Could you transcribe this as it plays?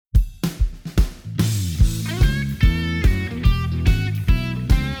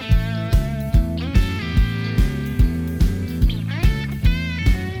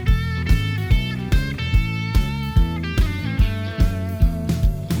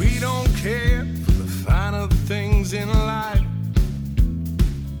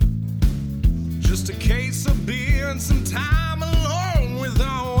spend some time alone with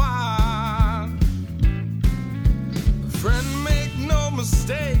our wife. Friend, make no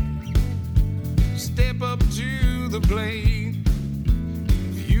mistake, step up to the plate.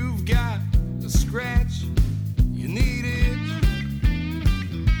 If you've got a scratch, you need it.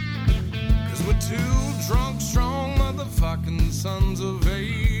 'Cause we're two drunk, strong motherfucking sons of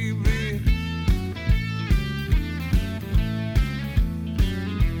baby.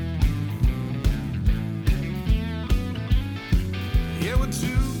 Yeah, we're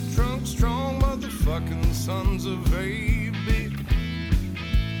two drunk, strong motherfucking sons of baby.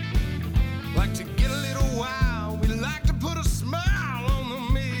 Like to get a little wild, we like to put a smile on the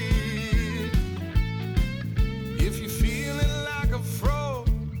mid. If you're feeling like a frog,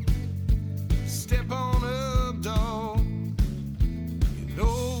 step on up, dog. You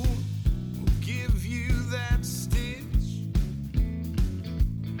know we'll give you that stitch.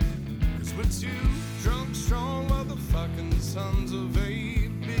 'Cause we're two drunk, strong motherfucking sons of baby.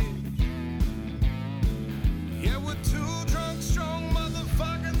 Yeah, we're two drunk, strong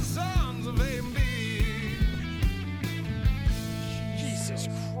motherfucking sons of baby. Jesus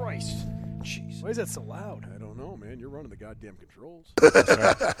Christ. Jeez. Why is that so loud? I don't know, man. You're running the goddamn controls.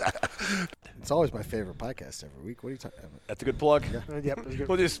 It's always my favorite podcast every week. What are you talking about? That's a good plug. Yep.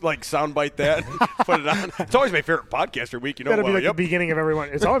 We'll just like soundbite that, put it on. It's always my favorite podcast every week, you know. That'll be like Yep. the beginning of everyone.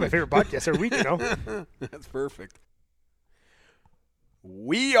 It's always my favorite podcast every week, you know. That's perfect.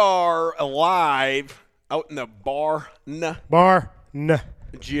 We are alive out in the barn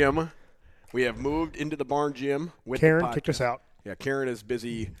gym. We have moved into the barn gym with Karen the podcast. kicked us out. Yeah, Karen is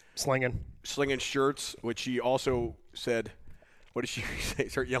busy Slinging. shirts, which she also said. What did she say?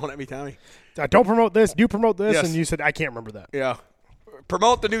 Start yelling at me, Tommy. Don't promote this. Do promote this. Yes. And you said, I can't remember that. Yeah.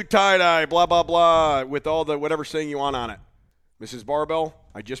 Promote the new tie-dye, blah, blah, blah, with all the whatever saying you want on it. Mrs. Barbell,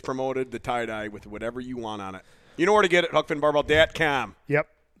 I just promoted the tie-dye with whatever you want on it. You know where to get it, HuckFinnBarbell.com. Yep.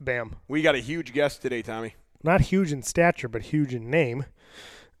 Bam. We got a huge guest today, Tommy. Not huge in stature, but huge in name.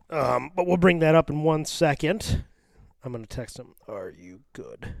 But we'll bring that up in 1 second. I'm going to text him. Are you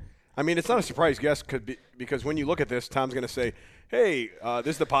good? I mean, it's not a surprise guest because when you look at this, Tom's going to say, hey, this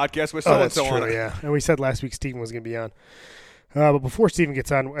is the podcast with so-and-so on it. Yeah. And we said last week Steven was going to be on. But before Steven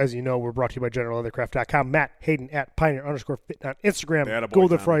gets on, as you know, we're brought to you by GeneralLeathercraft.com. Matt Hayden at Pioneer_Fit on Instagram. Attaboy,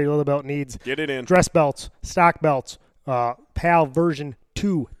 Golden Tommy. Friday leather belt needs. Get it in. Dress belts, stock belts, PAL version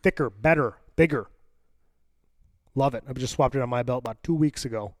 2, thicker, better, bigger. Love it. I just swapped it on my belt about 2 weeks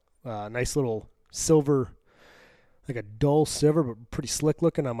ago. Nice little silver, like a dull silver, but pretty slick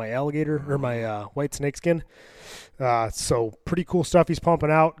looking on my alligator or my white snakeskin. So pretty cool stuff he's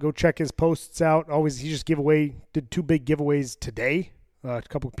pumping out. Go check his posts out. He just did 2 big giveaways today. A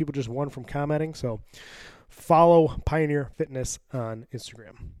couple of people just won from commenting. So follow Pioneer Fitness on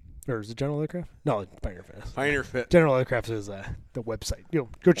Instagram. Or is it General Leathercraft? No, it's Pioneer Fitness. Pioneer Fit. General Leathercraft is the website.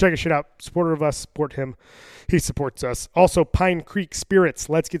 Go check his shit out. Supporter of us. Support him. He supports us. Also, Pine Creek Spirits.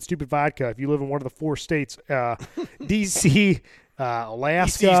 Let's Get Stupid Vodka. If you live in one of the 4 states, D.C.,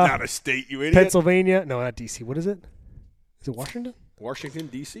 Alaska. DC's not a state, you idiot. Pennsylvania. No, not D.C. What is it? Is it Washington? Washington,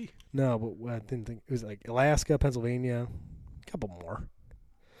 D.C. No, but I didn't think. It was like Alaska, Pennsylvania, a couple more.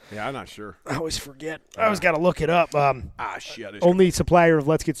 Yeah, I'm not sure. I always forget. I always got to look it up. Shit. Only supplier of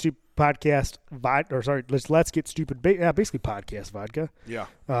Let's Get Stupid podcast Let's Get Stupid basically podcast vodka. Yeah.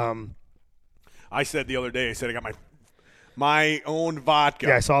 I said the other day, I got my own vodka.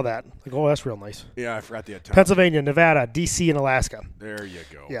 Yeah, I saw that. Like, oh, that's real nice. Yeah, I forgot the time. Pennsylvania, Nevada, D.C., and Alaska. There you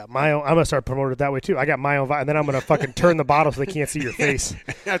go. Yeah, my own. I'm gonna start promoting it that way too. I got my own vodka, and then I'm gonna fucking turn the bottle so they can't see your face.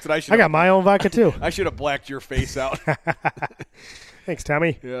 That's what I should. I got my own vodka too. I should have blacked your face out. Thanks,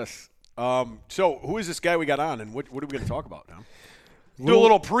 Tommy. Yes. So who is this guy we got on, and what are we going to talk about, Tom? Do a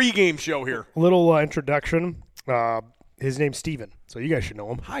little pregame show here. Little introduction. His name's Steven, so you guys should know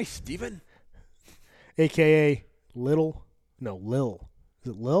him. Hi, Steven. A.K.A. Lil. Is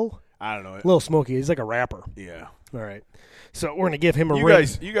it Lil? I don't know. Lil Smokey. He's like a rapper. Yeah. All right. So we're going to give him a You ring.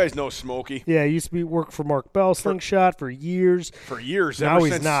 guys know Smokey. Yeah, he used to work for Mark Bell, Slingshot, for years. For years. Now ever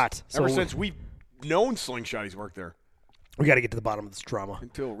he's since, not. Ever So since we've known Slingshot, he's worked there. We got to get to the bottom of this drama.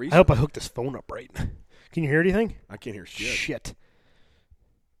 Until recently. I hope I hooked this phone up right. Can you hear anything? I can't hear shit. Shit.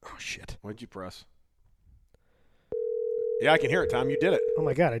 Oh, shit. What'd you press? Yeah, I can hear it, Tom. You did it. Oh,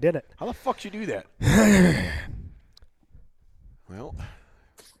 my God, I did it. How the fuck did you do that? Well,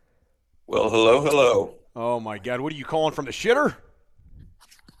 hello. oh my God, what are you calling from the shitter?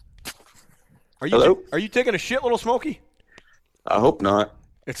 Hello? Are you taking a shit, little Smokey? I hope not.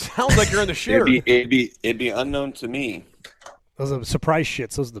 It sounds like you're in the shitter. It'd be unknown to me. Those are surprise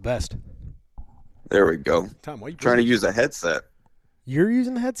shits. Those are the best. There we go. Tom, why are you Trying to use a headset. You're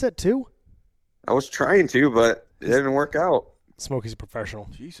using the headset, too? I was trying to, but It didn't work out. Smokey's a professional.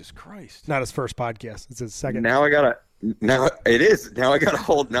 Jesus Christ. Not his first podcast. It's his second. Now it is. Now I gotta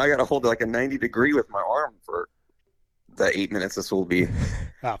hold like a 90 degree with my arm for the 8 minutes this will be.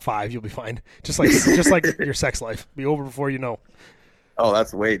 5, you'll be fine. Just like your sex life. Be over before you know. Oh,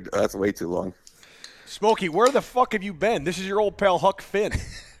 that's way too long. Smokey, where the fuck have you been? This is your old pal Huck Finn.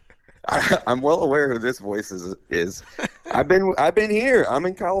 I'm well aware who this voice is. I've been here. I'm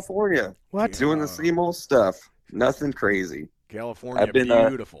in California. What? Doing the same old stuff. Nothing crazy. California, I've been,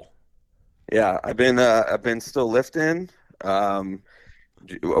 beautiful. Yeah, I've been still lifting.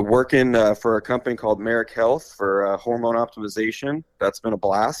 Working for a company called Merrick Health for hormone optimization. That's been a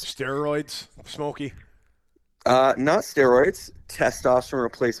blast. Steroids, Smokey? Not steroids. Testosterone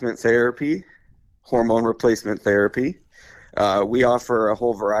replacement therapy. Hormone replacement therapy. We offer a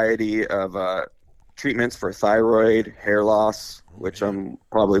whole variety of treatments for thyroid, hair loss, which I'm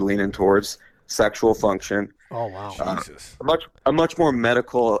probably leaning towards, sexual function. Oh wow. Jesus. A much more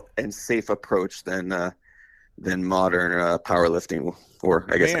medical and safe approach than modern powerlifting, or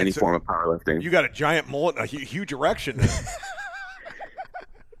I guess any form of powerlifting. You got a giant mullet and a huge erection.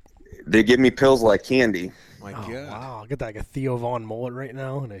 They give me pills like candy. My Oh, God. wow. I get that like a Theo Vaughn mullet right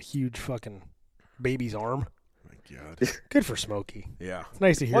now and a huge fucking baby's arm. My God. Good for Smokey. Yeah. It's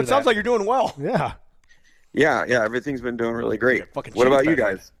nice to hear Well, it that. sounds like you're doing well. Yeah. Yeah, everything's been doing really great. Yeah, fucking What about cheese you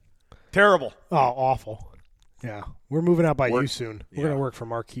bag. guys? Terrible. Oh, awful. Yeah. We're moving out by you Work- soon. We're Yeah. going to work for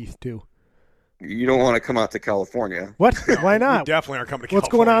Mark Heath, too. You don't want to come out to California. What? Why We not? definitely aren't coming to What's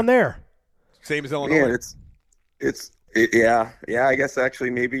going California. on there? Same as Illinois. Man, yeah. I guess actually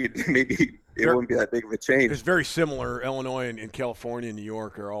maybe it wouldn't be that big of a change. It's very similar. Illinois and California and New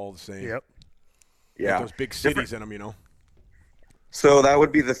York are all the same. Yep. Yeah, Those big cities in them, you know. So that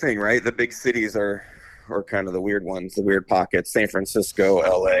would be the thing, right? The big cities are kind of the weird ones, the weird pockets. San Francisco,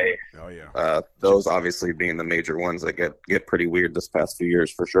 LA, Oh, yeah. those obviously being the major ones that get pretty weird this past few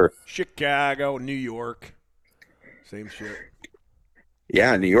years for sure. Chicago, New York. Same shit.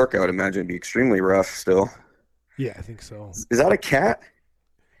 Yeah, New York, I would imagine, would be extremely rough still. Yeah, I think so. Is that a cat?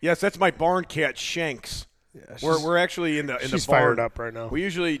 Yes, that's my barn cat, Shanks. Yeah, We're actually in the she's barn. fired up right now. We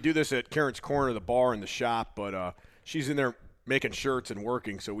usually do this at Karen's Corner, the bar and the shop, but she's in there making shirts and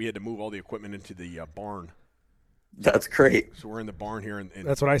working, so we had to move all the equipment into the barn. That's great. So we're in the barn here. And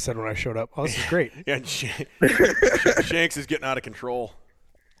That's what I said when I showed up. Oh, this is great. and Shanks is getting out of control.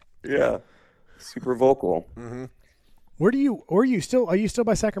 Yeah, super vocal. Are you still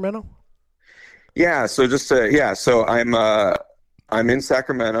by Sacramento? Yeah, so so I'm in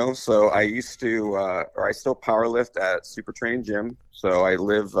Sacramento. So I used to, or I still powerlift at Super Training Gym. So I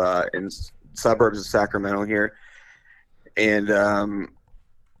live in suburbs of Sacramento here, and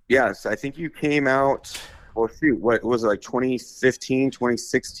yes, I think you came out. Well, shoot, what was it, like 2015,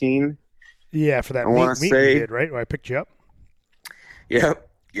 2016? Yeah, for that I wanna meet say- you did, right? When I picked you up.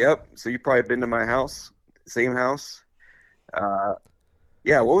 Yep. So you've probably been to my house, same house.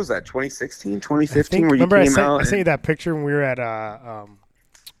 Yeah, what was that? 2016, 2015, where you remember came out? I sent you that picture when we were at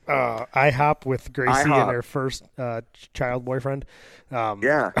IHOP with Gracie IHOP. and their first child boyfriend,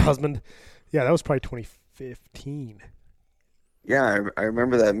 Yeah. husband. Yeah, that was probably 2015. Yeah, I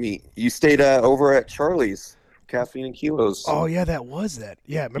remember that meet. You stayed over at Charlie's Caffeine and Kilos. Oh yeah, that was that.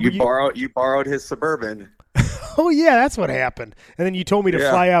 Yeah, remember You borrowed his Suburban. Oh yeah, that's what happened. And then you told me to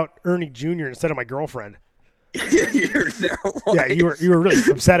Yeah. fly out Ernie Jr. instead of my girlfriend. You're now Yeah, you were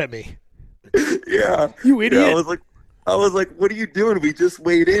really upset at me. Yeah. You idiot. Yeah, I was like, what are you doing? We just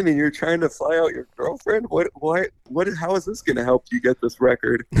weighed in and you're trying to fly out your girlfriend? How is this going to help you get this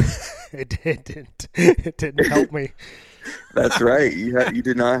record? It didn't. It didn't help me. That's right. You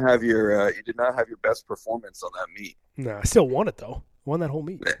did not have your best performance on that meet. No, I still won it though. Won that whole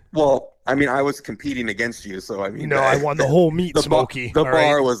meet. Well, I mean, I was competing against you, so I mean, No, I won the whole meet, Smokey. The all right?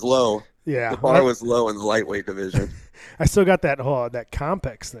 bar was low. Yeah, The bar was low in the lightweight division. I still got that that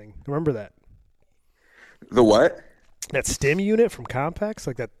Compex thing. Remember that? The what? That stim unit from Compex,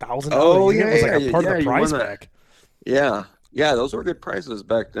 like that $1,000 Oh, unit was like yeah, a part of the you won prize that. pack. Yeah, those were good prices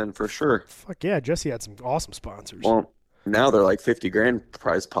back then for sure. Fuck yeah, Jesse had some awesome sponsors. Well, now they're like 50 grand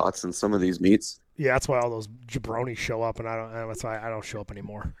prize pots in some of these meets. Yeah, that's why all those jabronis show up, and that's why I don't show up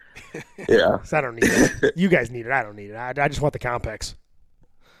anymore. Yeah, 'Cause I don't need it. You guys need it. I don't need it. I just want the Compex.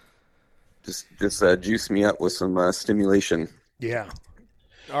 just juice me up with some stimulation. Yeah.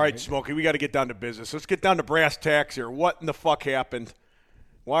 All right, Smokey, we got to get down to business. Let's get down to brass tacks here. What in the fuck happened?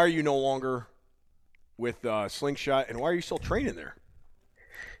 Why are you no longer with Slingshot, and why are you still training there?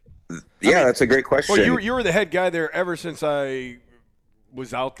 Yeah, that's a great question. Well, you were the head guy there ever since I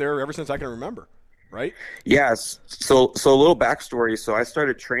was out there, ever since I can remember. right? Yes. So a little backstory. So I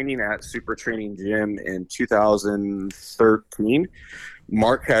started training at Super Training Gym in 2013.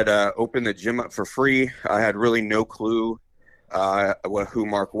 Mark had opened the gym up for free. I had really no clue who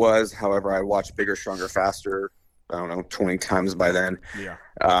Mark was. However, I watched Bigger, Stronger, Faster, I don't know, 20 times by then. Yeah.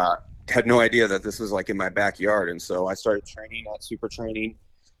 Had no idea that this was like in my backyard. And so I started training at Super Training,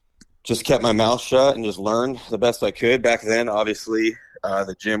 just kept my mouth shut and just learned the best I could. Back then, obviously,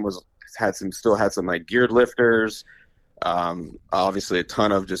 the gym still had some like geared lifters, obviously a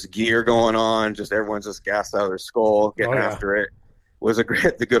ton of just gear going on, just everyone's just gassed out of their skull, getting after it. Was the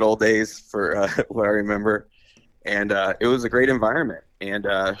good old days for what I remember. And it was a great environment. And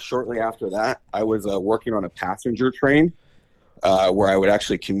shortly after that, I was working on a passenger train where I would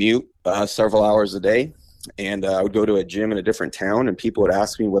actually commute several hours a day. And I would go to a gym in a different town, and people would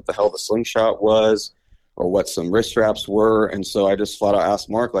ask me what the hell the slingshot was or what some wrist straps were. And so I just flat out asked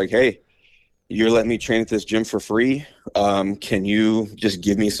Mark, like, hey, you're letting me train at this gym for free. Can you just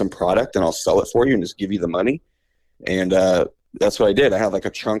give me some product and I'll sell it for you and just give you the money? And that's what I did. I had like a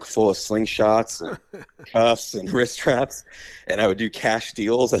trunk full of slingshots and cuffs and wrist straps, and I would do cash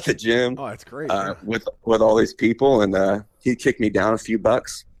deals at the gym. Oh, that's great. With all these people, and he kicked me down a few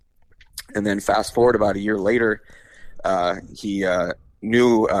bucks. And then fast forward about a year later, he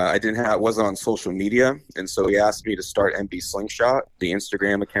knew I wasn't on social media, and so he asked me to start MB Slingshot, the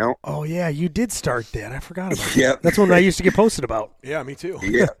Instagram account. Oh yeah, you did start that. I forgot about Yeah, that. That's one I used to get posted about. Yeah, me too.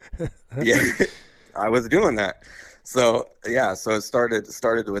 Yeah, I was doing that. So yeah, so it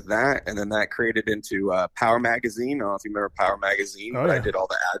started with that, and then that created into Power Magazine. I don't know if you remember Power Magazine, but I did all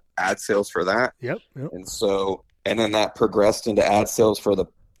the ad sales for that. Yep. And then that progressed into ad sales for the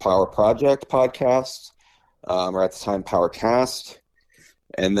Power Project podcast, or at the time PowerCast.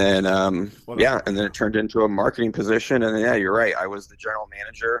 And then, and then it turned into a marketing position. And then, yeah, you're right. I was the general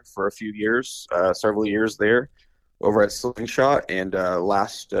manager for a few years, several years there over at Slingshot. And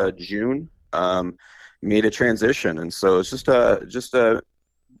last June, made a transition. And so it's just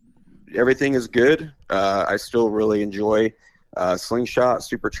everything is good. I still really enjoy Slingshot,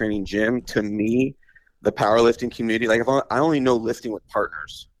 Super Training Gym. To me, the powerlifting community, like I only know lifting with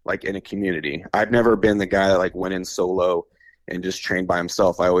partners, like in a community. I've never been the guy that like went in solo and just trained by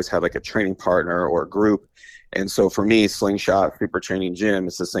himself. I always had like a training partner or a group. And so for me, Slingshot, Super Training Gym,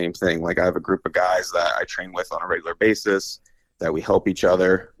 it's the same thing. Like I have a group of guys that I train with on a regular basis, that we help each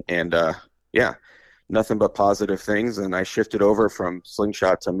other. And nothing but positive things. And I shifted over from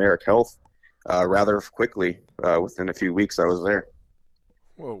Slingshot to Merrick Health rather quickly. Within a few weeks I was there.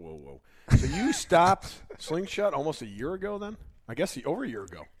 Whoa. So you stopped Slingshot almost a year ago then? I guess over a year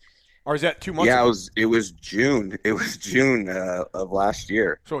ago. Or is that 2 months ago? Yeah, it was June. It was June of last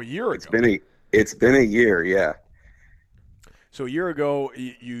year. So a year ago. It's been a year, yeah. So a year ago,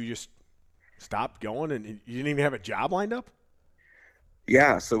 you just stopped going, and you didn't even have a job lined up?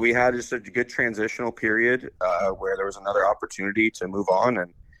 Yeah, so we had just a good transitional period where there was another opportunity to move on,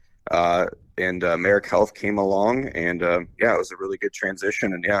 and Merrick Health came along, and it was a really good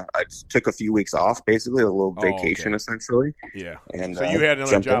transition. And I just took a few weeks off, basically a little vacation, essentially. Yeah. And so you had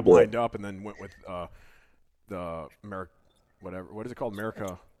another job lined up, and then went with the Merrick, whatever. What is it called? Merrick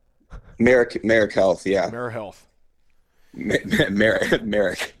Health, yeah. Merrick Health.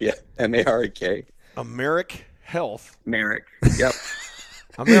 Merrick, yeah. M-A-R-E-K. Americ Health. Merrick, yep.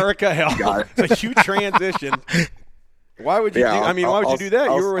 America Health. Got it. It's a huge transition. Why would you? Why would you do that?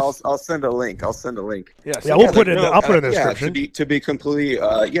 I'll send a link. Yeah, we'll put it in the upper description. To be completely,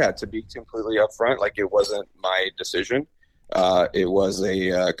 upfront, like it wasn't my decision. It was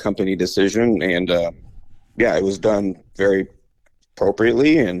a company decision, and it was done very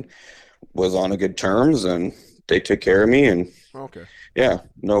appropriately and was on a good terms, and they took care of me, and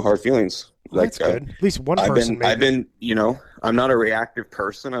no hard feelings. Well, that's good. At least one person. I've been, I'm not a reactive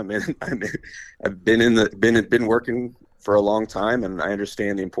person. I've been working for a long time, and I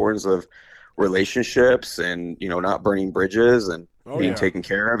understand the importance of relationships and not burning bridges and being taken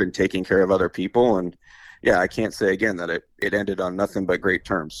care of and taking care of other people. And I can't say again that it ended on nothing but great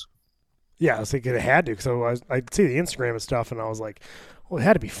terms. Yeah, I was thinking it had to, because I'd see the Instagram and stuff, and I was like, well, it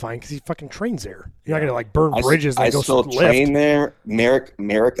had to be fine because he fucking trains there. You're not gonna like burn bridges and go still lift. Train there. Merrick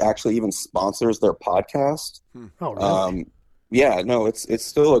actually even sponsors their podcast. Oh, really? It's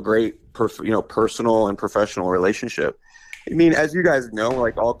still a great personal and professional relationship. I mean, as you guys know,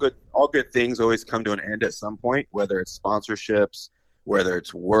 like all good things always come to an end at some point, whether it's sponsorships, whether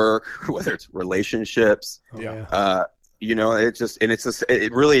it's work, whether it's relationships. It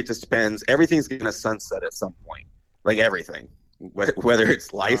really just depends. Everything's gonna sunset at some point, like everything. Whether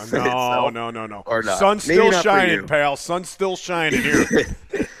it's life itself. No. Or not. Sun's still shining, pal. Sun's still shining here.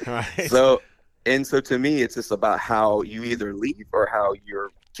 Right. So And so to me, it's just about how you either leave or how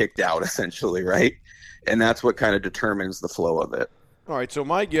you're kicked out, essentially, right? And that's what kind of determines the flow of it. All right, so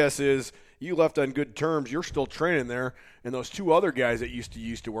my guess is you left on good terms. You're still training there, and those two other guys that you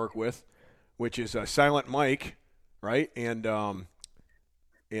used to work with, which is Silent Mike, right, and Jim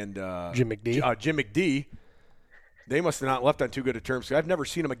McD. Jim McD. They must have not left on too good of terms. I've never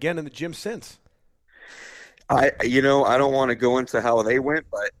seen them again in the gym since. I don't want to go into how they went,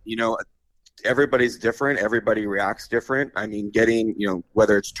 but everybody's different. Everybody reacts different. I mean, getting,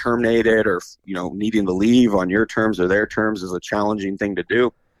 whether it's terminated or, needing to leave on your terms or their terms is a challenging thing to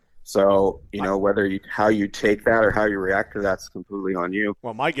do. So, how you take that or how you react to that's completely on you.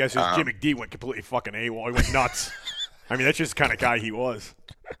 Well, my guess is Jim McD went completely fucking AWOL. He went nuts. I mean, that's just the kind of guy he was.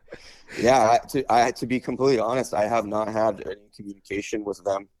 Yeah, to be completely honest, I have not had any communication with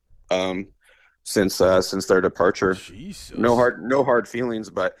them since their departure. Jesus. No hard feelings,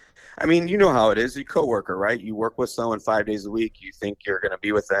 but I mean, you know how it is. You coworker, right? You work with someone 5 days a week. You think you're going to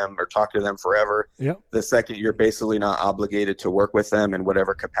be with them or talk to them forever. Yep. The second you're basically not obligated to work with them in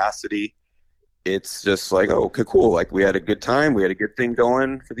whatever capacity, it's just like, oh, okay, cool. Like, we had a good time. We had a good thing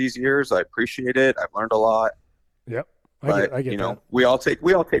going for these years. I appreciate it. I've learned a lot. Yep. But I get that. we all take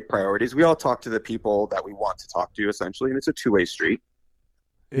priorities. We all talk to the people that we want to talk to, essentially, and it's a two-way street.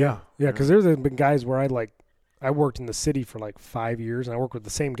 Yeah, because there's been guys where I worked in the city for like 5 years, and I worked with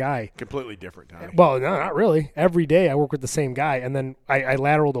the same guy. Completely different, Tommy. Well, no, not really. Every day I work with the same guy, and then I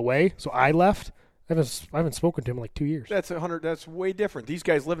lateraled away, so I left. I haven't spoken to him in like 2 years. That's way different. These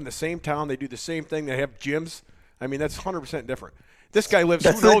guys live in the same town. They do the same thing. They have gyms. I mean, that's 100% different. This guy lives,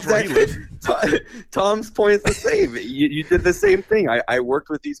 who knows where he lives. Tom's point is the same. You did the same thing. I worked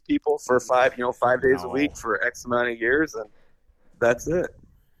with these people for 5 days a week for X amount of years, and that's it.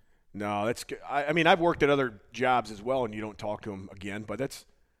 No, that's good. I mean, I've worked at other jobs as well, and you don't talk to them again, but that's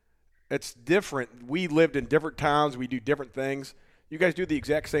different. We lived in different towns. We do different things. You guys do the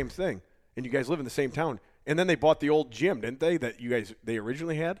exact same thing, and you guys live in the same town. And then they bought the old gym, didn't they, that they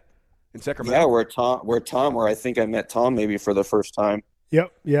originally had in Sacramento? Yeah, where I think I met Tom maybe for the first time.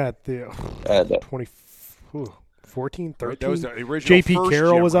 Yep. Yeah, at the 2014, 13. Right, that was the original JP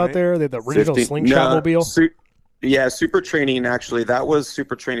Carroll gym, was out there. They had the original 15, slingshot mobile. Yeah, Super Training, actually. That was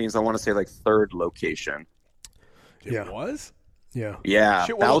Super Training's, I want to say, like, third location. It was? Yeah. Yeah.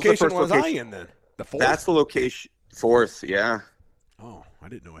 Shit, what that location was the first location. I in then? The fourth? That's the location. Fourth, yeah. Oh, I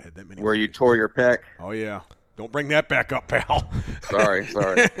didn't know I had that many. Where you tore your pec. Oh, yeah. Don't bring that back up, pal. Sorry.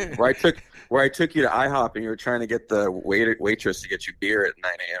 Where I took you to IHOP and you were trying to get the waitress to get you beer at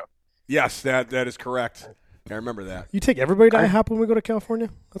 9 a.m. Yes, that is correct. I remember that. You take everybody to IHOP when we go to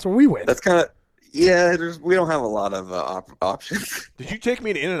California? That's where we went. That's kind of – yeah, we don't have a lot of options. Did you take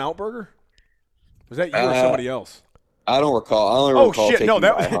me to In-N-Out Burger? Was that you or somebody else? I don't recall. I only recall shit! taking No, you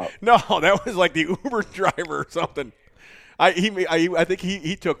to IHOP. that was like the Uber driver or something. I think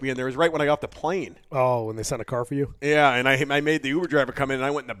he took me in there. It was right when I got off the plane. Oh, when they sent a car for you? Yeah, and I made the Uber driver come in, and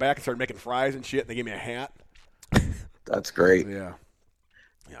I went in the back and started making fries and shit, and they gave me a hat. That's great. Yeah,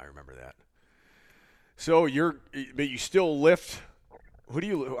 I remember that. So but you still lift. Who do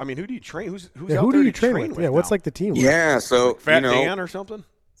you train? Who's out who there do you to train train with? with Yeah, what's now? like the team? Yeah, so Fat Dan or something?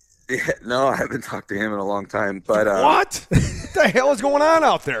 Yeah, no, I haven't talked to him in a long time. But what? What the hell is going on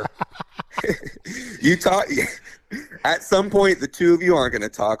out there? You talk. At some point, the two of you aren't going to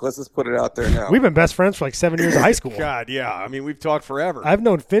talk. Let's just put it out there now. We've been best friends for like 7 years of high school. God, yeah. I mean, we've talked forever. I've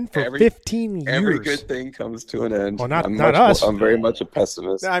known Finn for 15 years. Every good thing comes to an end. Well, not us. I'm very much a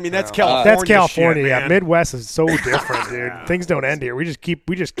pessimist. I mean, that's California. That's California. Shit, yeah, man. Midwest is so different, dude. Things don't end here. We just keep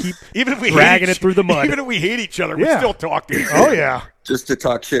even if we dragging it through the mud. Even if we hate each other, we Yeah. still talk to each other. Oh yeah. Just to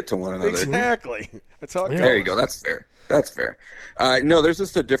talk shit to one another. Exactly. That's how it There you goes. go. That's fair. No, there's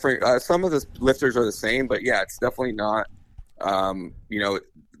just a different. Some of the lifters are the same, but yeah, it's definitely not.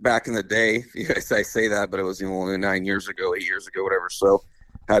 Back in the day, I say that, but it was only 9 years ago, 8 years ago, whatever. So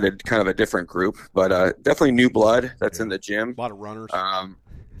had a kind of a different group, but definitely new blood that's in the gym. A lot of runners.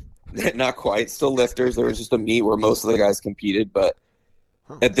 Not quite. Still lifters. There was just a meet where most of the guys competed, but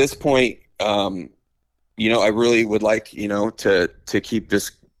at this point, I really would like to keep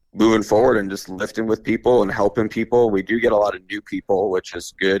just moving forward and just lifting with people and helping people. We do get a lot of new people, which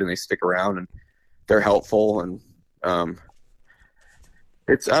is good, and they stick around and they're helpful, and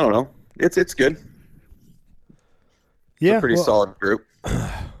it's good. Yeah. It's a pretty solid group.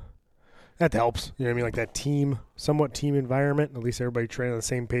 That helps. You know what I mean? Like that somewhat team environment. At least everybody train on the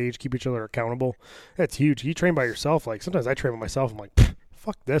same page, keep each other accountable. That's huge. You train by yourself. Like sometimes I train by myself. I'm like,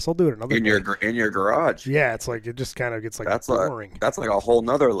 fuck this. I'll do it another day. In your garage. Yeah, it's like it just kind of gets like That's boring. that's like a whole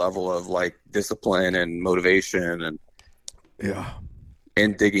nother level of like discipline and motivation and Yeah.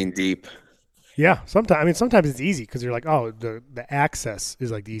 and digging deep. Yeah, sometimes it's easy because you're like, oh, the access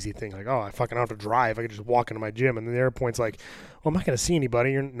is like the easy thing. Like, oh, I fucking don't have to drive. I can just walk into my gym. And then the other point's like, well, I'm not going to see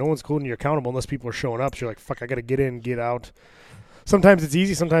anybody. No one's holding you accountable unless people are showing up. So you're like, fuck, I got to get in, get out. Sometimes it's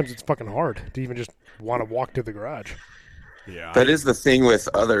easy. Sometimes it's fucking hard to even just want to walk to the garage. Yeah. That is the thing with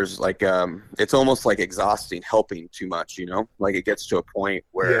others. Like, it's almost like exhausting, helping too much, you know? Like, it gets to a point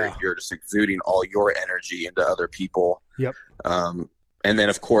where Yeah. you're just exuding all your energy into other people. Yep. And then,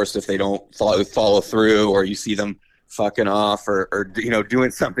 of course, if they don't follow through, or you see them fucking off, or doing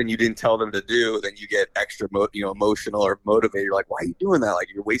something you didn't tell them to do, then you get extra emotional or motivated. You're like, why are you doing that? Like,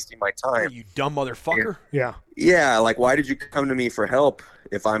 you're wasting my time. You dumb motherfucker. Yeah. Yeah, like, why did you come to me for help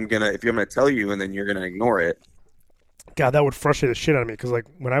if you're gonna tell you and then you're gonna ignore it? God, that would frustrate the shit out of me because, like,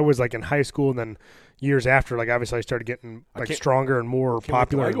 when I was, like, in high school and then years after, like, obviously I started getting, like, stronger and more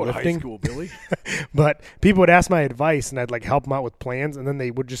popular I in go to high lifting. school, Billy. But people would ask my advice and I'd, like, help them out with plans. And then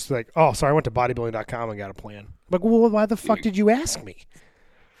they would just, like, oh, sorry, I went to bodybuilding.com and got a plan. I'm like, well, why the fuck did you ask me?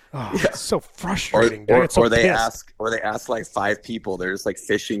 Oh, it's so frustrating. dude. I get so Or they pissed. ask like 5 people. They're just like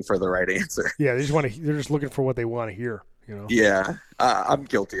fishing for the right answer. Yeah, they're just looking for what they want to hear, you know? Yeah, I'm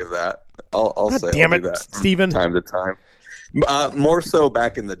guilty of that. I'll God say damn I'll it, do that Steven. from time to time. More so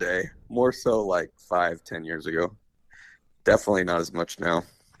back in the day. More so like 5-10 years ago. Definitely not as much now,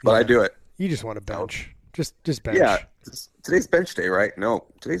 but I do it. You just want to bench. Just bench. Yeah, today's bench day, right? No,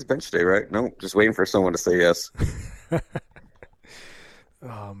 today's bench day, right? No, just waiting for someone to say yes.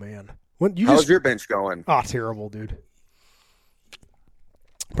 Oh, man. When you How's just, your bench going? oh, terrible, dude.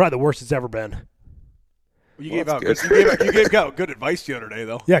 Probably the worst it's ever been. You Well, gave that's out good. you gave out good advice the other day,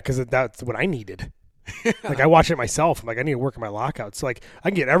 though. Yeah, because that's what I needed. Like, I watch it myself. I'm like, I need to work on my lockouts. Like, I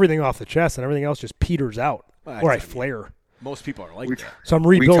can get everything off the chest and everything else just peters out. Well, or I that's- flare. Most people are like We- that. So I'm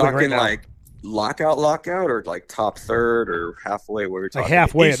We rebuilding talking right now. like lockout, or like top third or halfway? Where we're Like talking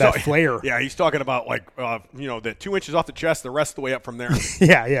halfway He's of that talk- flare. Yeah, he's talking about like the 2 inches off the chest, the rest of the way up from there.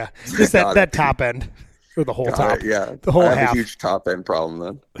 Yeah, yeah. Just Got that it. top end. Or the whole Got top. it, yeah, The whole I have half. a huge top end problem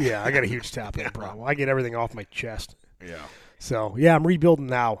then. Yeah, I got a huge top end problem. I get everything off my chest. Yeah. So, yeah, I'm rebuilding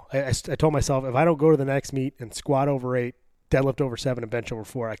now. I told myself if I don't go to the next meet and squat over 8, deadlift over 7, and bench over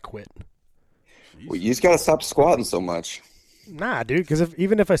 4, I quit. Well, you just gotta stop squatting so much. Nah, dude, because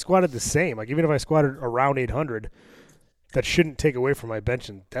even if I squatted the same, like even if I squatted around 800, that shouldn't take away from my bench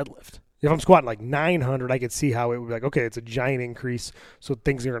and deadlift. If I'm squatting like 900, I could see how it would be like, okay, it's a giant increase, so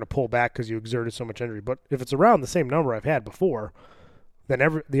things are going to pull back because you exerted so much energy. But if it's around the same number I've had before,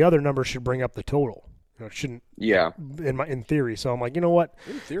 then the other number should bring up the total. You know, it shouldn't, Yeah, in theory. So I'm like, you know what?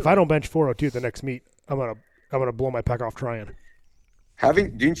 If I don't bench 402 at the next meet, I'm gonna blow my pec off trying.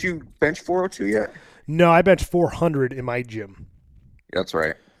 didn't you bench 402 yet? No, I bench 400 in my gym. That's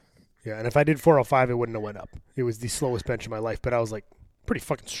right. Yeah, and if I did 405, it wouldn't have went up. It was the slowest bench in my life, but I was like pretty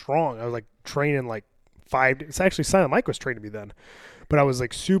fucking strong. I was like training like 5. It's actually Silent Mike was training me then, but I was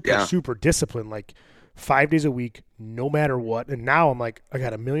like super disciplined, like 5 days a week, no matter what. And now I'm like, I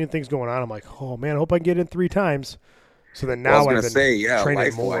got a million things going on. I'm like, oh man, I hope I can get in 3 times. So then now I was I've gonna been say, yeah,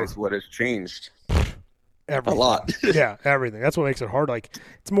 training more. life-wise, what has changed? Everything. A lot. Yeah, everything. That's what makes it hard. Like,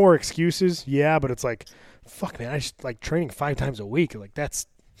 it's more excuses, yeah, but it's like, fuck, man, I just like training 5 times a week. Like, that's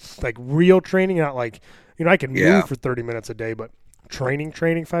like real training, not like, I can move for 30 minutes a day, but training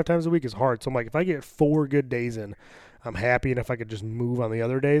 5 times a week is hard. So I'm like, if I get 4 good days in, I'm happy, and if I could just move on the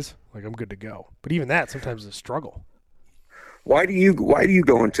other days, like, I'm good to go. But even that sometimes is a struggle. Why do you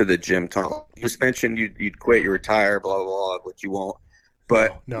go into the gym, Tom? You just mentioned you'd quit, you retire, blah blah blah, which you won't.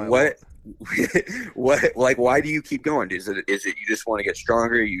 But No, I what like why do you keep going? Is it you just want to get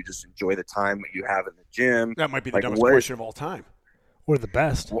stronger? You just enjoy the time that you have in the gym? That might be the Like, dumbest what- question of all time. We're the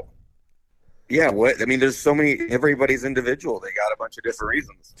best. Yeah, what I mean, there's so many. Everybody's individual. They got a bunch of different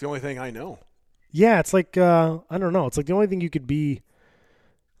reasons. It's the only thing I know. Yeah, it's like I don't know. It's like the only thing you could be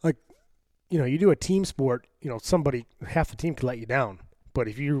like, you do a team sport, somebody, half the team could let you down. But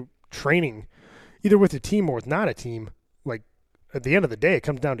if you're training either with a team or with not a team, like at the end of the day, it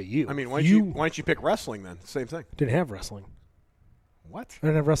comes down to you. I mean, why don't you pick wrestling then? Same thing. Didn't have wrestling. What? I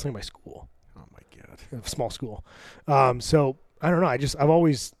didn't have wrestling in my school, Oh my god. a small school. So I don't know. I've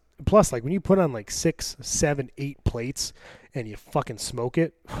always, plus like when you put on like 6, 7, 8 plates and you fucking smoke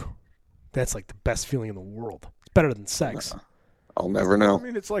it, that's like the best feeling in the world. It's better than sex. I'll never I know.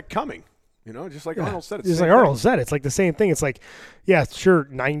 mean, it's like coming. Just like Arnold said. It's Just the like same Arnold said, it's like the same thing. It's like, yeah, sure,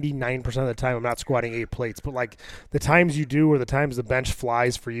 99% of the time I'm not squatting 8 plates, but like the times you do, or the times the bench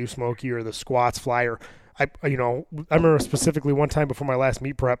flies for you, Smokey, or the squats fly, or I remember specifically one time before my last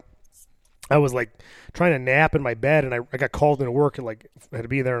meet prep, I was like trying to nap in my bed, and I got called into work, and like I had to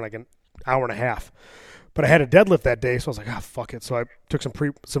be there in like an hour and a half. But I had a deadlift that day, so I was like, fuck it. So I took some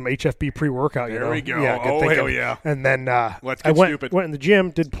HFB pre-workout. There we go. Yeah, good Oh, thinking. hell yeah. And then Let's I get went stupid. in the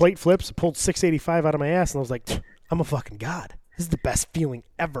gym, did plate flips, pulled 685 out of my ass, and I was like, I'm a fucking god. This is the best feeling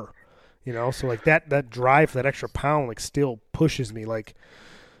ever. So like that drive for that extra pound like still pushes me, like,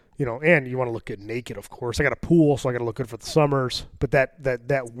 and you want to look good naked, of course. I got a pool, so I got to look good for the summers. But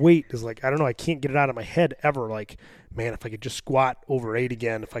that weight is like, I don't know, I can't get it out of my head ever. Like, man, if I could just squat over 8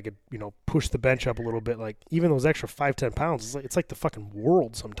 again, if I could, push the bench up a little bit, like even those extra 5-10 pounds, it's like the fucking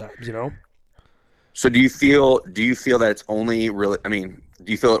world sometimes, So do you feel that it's only really? I mean,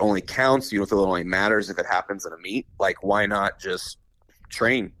 do you feel it only counts? Do you feel it only matters if it happens in a meet? Like, why not just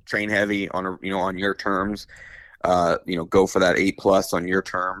train heavy on your terms? Go for that 8+ on your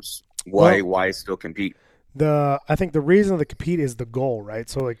terms. Why still compete? I think the reason to compete is the goal, right?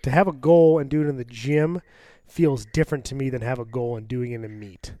 So like to have a goal and do it in the gym feels different to me than have a goal and doing it in a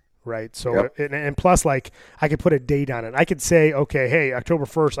meet, right? So Yep. and plus, like, I could put a date on it. I could say, okay, hey, October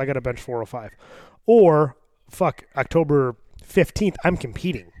 1st, I got to bench 405, or October 15th, I'm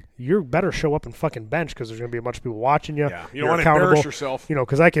competing. You better show up and fucking bench because there's going to be a bunch of people watching you. Yeah, you You're don't want to accountable. embarrass yourself.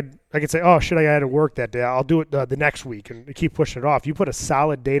 Because I could say, oh shit, I had to work that day. I'll do it the next week and keep pushing it off. You put a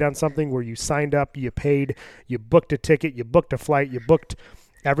solid date on something where you signed up, you paid, you booked a ticket, you booked a flight, you booked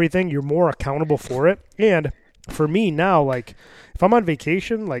everything. You're more accountable for it. And for me now, like if I'm on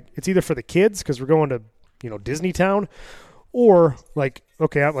vacation, like it's either for the kids because we're going to Disney Town, or like,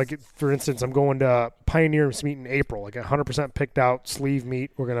 okay, like for instance, I'm going to Pioneers meet in April, like 100% picked out sleeve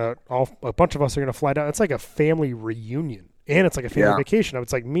meet. A bunch of us are gonna fly down. It's like a family reunion, and it's like a family vacation.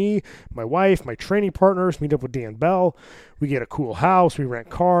 It's like me, my wife, my training partners meet up with Dan Bell. We get a cool house, we rent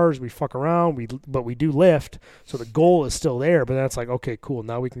cars, we fuck around, but we do lift. So the goal is still there, but then it's like, okay, cool,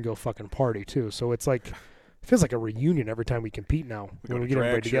 now we can go fucking party too. So it's like, it feels like a reunion every time we compete now. When we get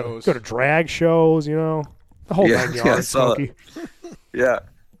everybody together, go to drag shows, the whole 9 yards. Smokey. Yeah,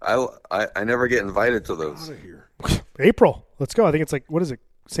 I never get invited to those. Out of here. April, let's go. I think it's like, what is it?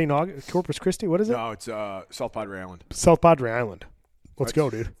 St. August, Corpus Christi. What is it? No, it's South Padre Island. South Padre Island. Let's go,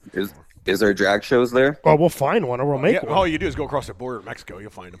 dude. Is there drag shows there? Oh, we'll find one or we'll make one. All you do is go across the border to Mexico. You'll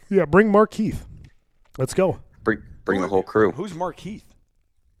find them. Yeah, bring Mark Heath. Let's go. Bring the whole crew. Who's Mark Heath?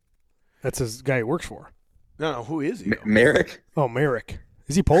 That's his guy he works for. No, who is he? Merrick? Oh, Merrick.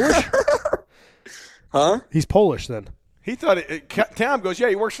 Is he Polish? Huh? He's Polish then. He thought Tam goes, yeah,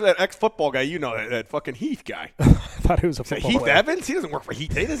 he works for that ex-football guy. that fucking Heath guy. I thought he was a Is that football Heath player. Evans? He doesn't work for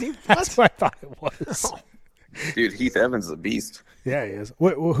Heath. Does he? That's what I thought it was. Dude, Heath Evans is a beast. Yeah, he is.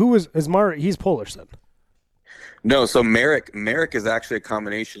 Who is Mark? He's Polish then. No, so Merrick is actually a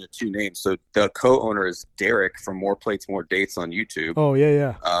combination of two names. So the co-owner is Derek from More Plates, More Dates on YouTube. Oh,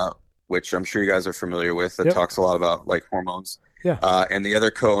 yeah. Which I'm sure you guys are familiar with. That Yep. talks a lot about like hormones. Yeah. And the other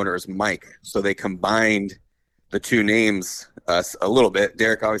co-owner is Mike. So they combined the two names a little bit.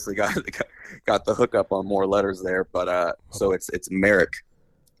 Derek obviously got the hookup on more letters there, but so it's Merrick.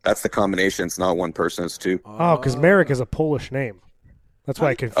 That's the combination. It's not one person; it's two. Oh, because Merrick is a Polish name. That's why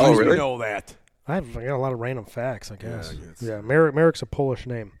I confused. Oh, You really? know that. I got a lot of random facts, I guess. I guess. Yeah, Merrick's a Polish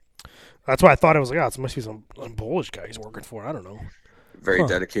name. That's why I thought it was like, it must be some Polish guy he's working for. I don't know. Very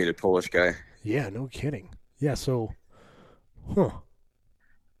dedicated Polish guy. Yeah, no kidding. Yeah, so,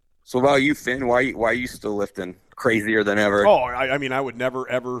 So about you, Finn? Why are you still lifting crazier than ever? Oh, I mean, I would never,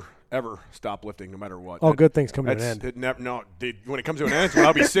 ever stop lifting no matter what. all good things come to an end. When it comes to an end,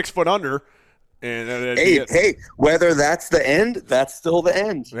 I'll be 6 foot under. And that'd be it. Hey, whether that's the end, that's still the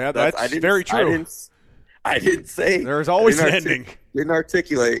end. Yeah, that's very true. I didn't say. There's always I an didn't ending. Didn't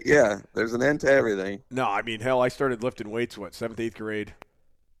articulate. Yeah, there's an end to everything. No, I mean, hell, I started lifting weights, 7th, 8th grade.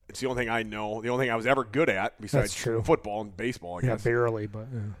 It's the only thing I know. The only thing I was ever good at besides true. football and baseball, I Yeah, guess. barely, but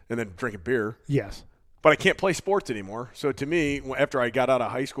And then drinking beer. yes. But I can't play sports anymore. So to me, after I got out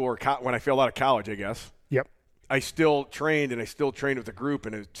of high school or when I failed out of college, I guess, Yep. I still trained with a group,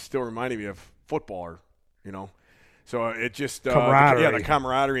 and it still reminded me of football, So it just Camaraderie. the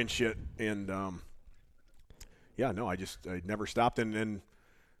camaraderie and shit, and I never stopped, and then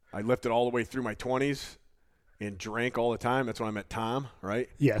I lifted all the way through my 20s and drank all the time. That's when I met Tom, right?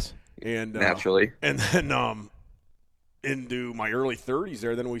 Yes. And Naturally. and then into my early 30s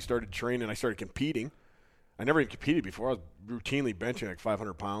there, then we started training. I started competing. I never even competed before. I was routinely benching like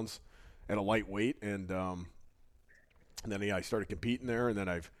 500 pounds at a light weight, and then I started competing there, and then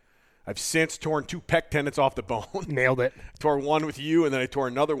I've since torn 2 pec tendons off the bone. Nailed it. Tore one with you, and then I tore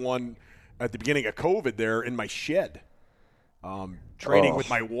another one at the beginning of COVID there in my shed. Training with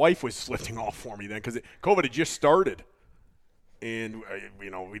my wife was lifting off for me then because COVID had just started, and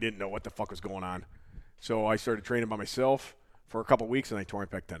we didn't know what the fuck was going on. So I started training by myself for a couple of weeks, and I tore my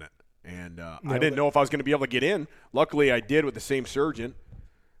pec tendon. And I Nailed didn't it. know if I was going to be able to get in. Luckily, I did with the same surgeon.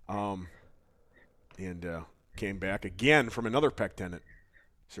 And came back again from another pec tendon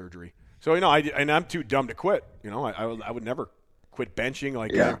surgery. So, and I'm too dumb to quit. I would never quit benching.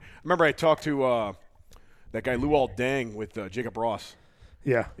 Like, Yeah. I remember I talked to that guy Luol Deng with Jacob Ross.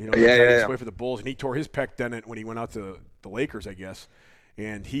 Yeah. The Yeah, guy yeah, used to yeah. play for the Bulls, and he tore his pec tendon when he went out to the Lakers, I guess.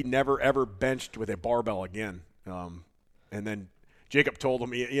 And he never, ever benched with a barbell again. And then Jacob told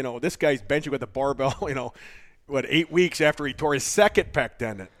him, this guy's benching with a barbell, 8 weeks after he tore his second pec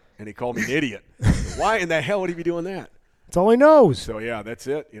tendon. And he called me an idiot. Why in the hell would he be doing that? That's all he knows. So, yeah, that's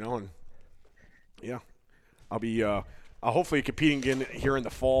it, and, yeah. I'll be I'll hopefully competing again here in the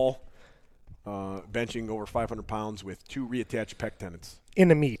fall, benching over 500 pounds with 2 reattached pec tendons. In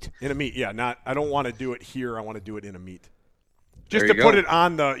a meet. In a meet, yeah. I don't want to do it here. I want to do it in a meet. Just There to you put go. it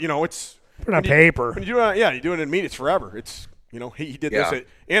on the, it's. Put it on when you- paper. When you do it, you do it in a meet, it's forever. It's, he did this Yeah.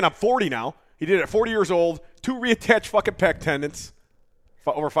 and I'm 40 now. He did it at 40 years old, 2 reattached fucking pec tendons,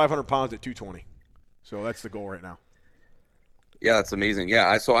 over 500 pounds at 220. So that's the goal right now. Yeah, that's amazing.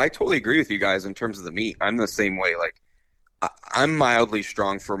 Yeah, so I totally agree with you guys in terms of the meat. I'm the same way. Like, I'm mildly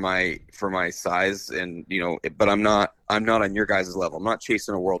strong for my size, and but I'm not on your guys' level. I'm not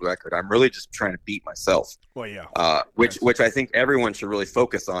chasing a world record. I'm really just trying to beat myself. Well, yeah. Which I think everyone should really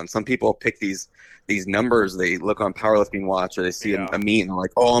focus on. Some people pick these numbers. They look on Powerlifting Watch or they see Yeah. a meet and they're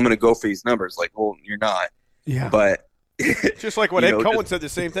like, "Oh, I'm going to go for these numbers." Like, well, you're not. Yeah. But Just like what you Ed know, Cohen just- said the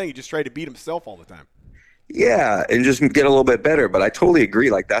same thing. He just tried to beat himself all the time. yeah, and just get a little bit better. But I totally agree.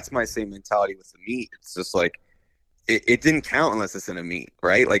 Like, that's my same mentality with the meet. It's just like it didn't count unless it's in a meet,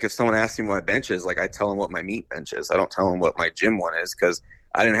 right? Like, if someone asks me what my bench is, like, I tell them what my meet bench is. I don't tell them what my gym one is because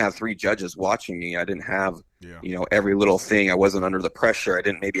I didn't have 3 judges watching me. I didn't have Yeah. every little thing. I wasn't under the pressure. I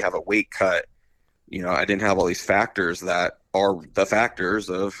didn't maybe have a weight cut. I didn't have all these factors that are the factors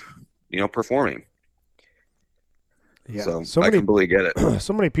of performing. Yeah. So I completely get it.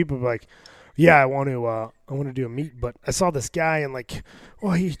 So many people be like, yeah, I want to do a meet, but I saw this guy and like,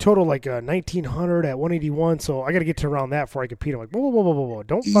 well, he totaled like 1900 at 181, so I got to get to around that before I compete. I'm like, whoa,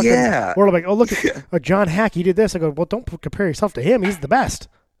 don't fucking. Yeah. Or like, oh look at John Hack, he did this. I go, well, don't compare yourself to him. He's the best.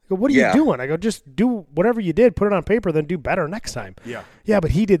 I go, what are Yeah. you doing? I go, just do whatever you did, put it on paper, then do better next time. Yeah. Yeah,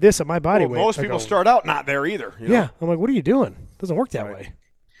 but he did this at my body Well, weight. most I people go, start out not there either. Yeah, I'm like, what are you doing? Doesn't work that Right. way.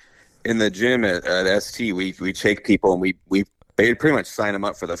 In the gym at ST, we take people and we pretty much sign them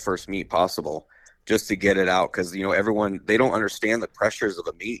up for the first meet possible just to get it out because everyone, they don't understand the pressures of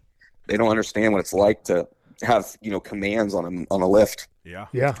a meet. They don't understand what it's like to have commands on a lift, Yeah.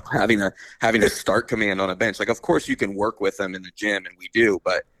 Yeah, having a start command on a bench. Like, of course you can work with them in the gym, and we do,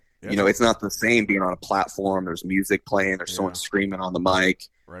 but Yeah, it's not the same being on a platform. There's music playing. There's someone Yeah. screaming on the mic.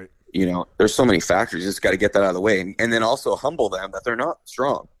 Right. There's so many factors. You just got to get that out of the way, and then also humble them that they're not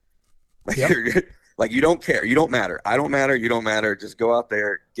strong. Like, Yep. like, you don't care. You don't matter. I don't matter. You don't matter. Just go out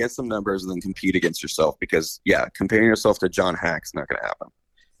there, get some numbers, and then compete against yourself. Because comparing yourself to John Hack's not going to happen.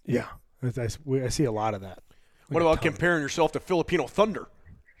 yeah. I see a lot of that. What about comparing yourself to Filipino Thunder?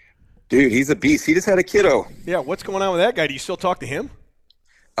 Dude, he's a beast. He just had a kiddo. Yeah, what's going on with that guy? Do you still talk to him?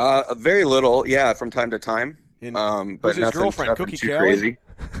 Very little, from time to time. And But who's his nothing, girlfriend, nothing Cookie too Callie? crazy.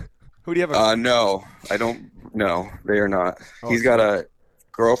 Who do you have? No, I don't. No, they are not. Oh, He's got a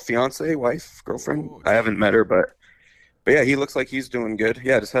fiance, wife, girlfriend. Oh, I haven't met her, but yeah, he looks like he's doing good.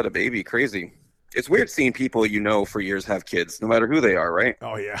 Yeah, just had a baby. Crazy. It's weird seeing people for years have kids, no matter who they are, right?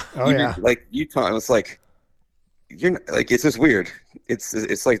 Oh yeah. Oh Even, yeah, like Utah, it's like it's just weird.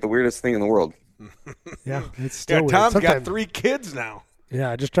 It's like the weirdest thing in the world. yeah. It's still Yeah, weird. Tom's got Sometimes- 3 kids now.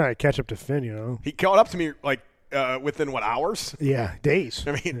 Yeah, just trying to catch up to Finn. He caught up to me like within what, hours? Yeah, days.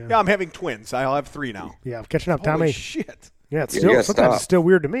 I mean, yeah, I'm having twins. I'll have 3 now. yeah, I'm catching up, Holy Tommy. shit. Yeah, it's Yeah, still you gotta sometimes stop. it's still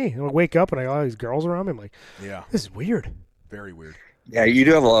weird to me. I wake up and I got all these girls around me. I'm like, Yeah, this is weird. very weird. Yeah, you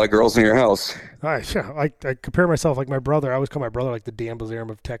do have a lot of girls in your house. I compare myself like my brother. I always call my brother like the Dan Bilzerian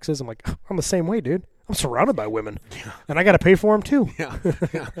of Texas. I'm like, I'm the same way, dude. I'm surrounded by women, and I got to pay for them too. Yeah.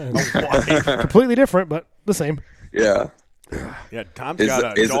 Yeah. Completely different, but the same. Yeah. Yeah, Tom's Is-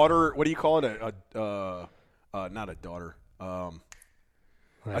 got a is it- daughter. What do you call it? Not a daughter. I A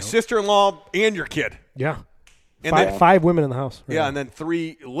don't- sister-in-law and your kid. Yeah, And five, then, 5 women in the house. right yeah, now. and then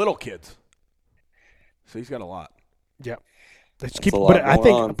 3 little kids. So he's got a lot. Yeah. That's a lot but I going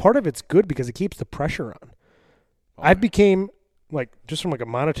think on. part of it's good because it keeps the pressure on. I became like just from like a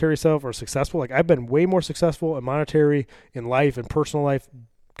monetary self or successful. Like I've been way more successful in monetary, in life, and personal life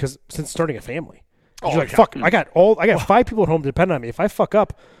because since starting a family. 'Cause Oh, you're like, yeah. fuck, I got 5 people at home depending on me. If I fuck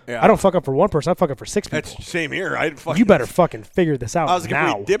up, Yeah. I don't fuck up for one person. I fuck up for 6 people. That's same here. I fucking, You better fucking figure this out I was a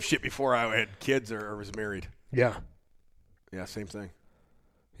now. complete dipshit before I had kids or was married. Yeah. Yeah, same thing.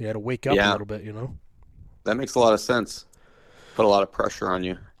 You had to wake up a Yeah. little bit, you know? That makes a lot of sense. Put a lot of pressure on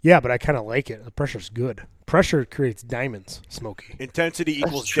you. Yeah, but I kind of like it. The pressure's good. Pressure creates diamonds, Smokey. Intensity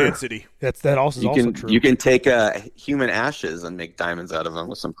equals true. density. That also is also true. You can take human ashes and make diamonds out of them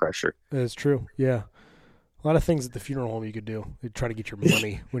with some pressure. That's true. Yeah. A lot of things at the funeral home you could do. They try to get your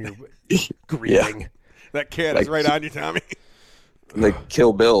money when you're grieving. That cat is right on you, Tommy. Like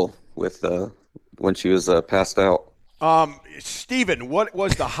Kill Bill with when she was passed out. Steven, what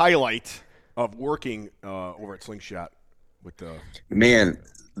was the highlight of working over at Slingshot with the? Man,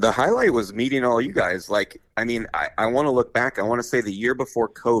 the highlight was meeting all you guys. Like, I mean, I want to look back. I want to say the year before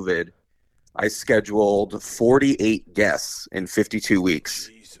COVID, I scheduled 48 guests in 52 weeks.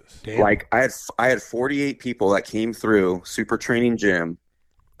 Jesus. Damn. Like I had 48 people that came through Super Training Gym,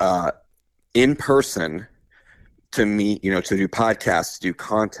 in person to meet, to do podcasts, to do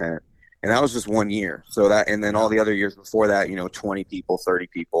content. And that was just 1 year. So that, and then all the other years before that, 20 people, 30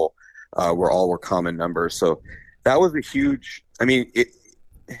 people, were common numbers. So that was a huge, I mean,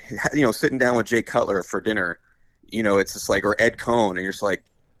 sitting down with Jay Cutler for dinner, it's just like, or Ed Cohn, and you're just like,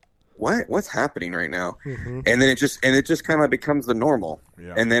 what's happening right now? Mm-hmm. And then it just kind of becomes the normal.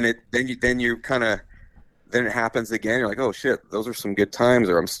 Yeah. And then then it happens again. You're like, oh shit, those are some good times,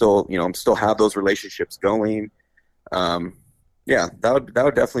 or I'm still have those relationships going. Yeah, that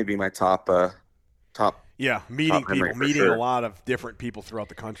would definitely be my top. Yeah, meeting top memory people, for meeting sure. a lot of different people throughout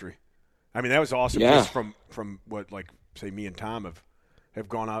the country. I mean, that was awesome. Yeah. Just from what, like, say, me and Tom have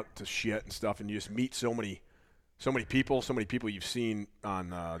gone out to shit and stuff, and you just meet so many people you've seen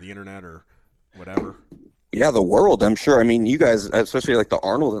on the internet or whatever. Yeah, the world, I'm sure. I mean, you guys, especially like the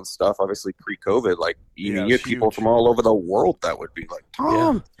Arnold and stuff, obviously pre-COVID, like you Yeah, it had was people huge. from all over the world that would be like,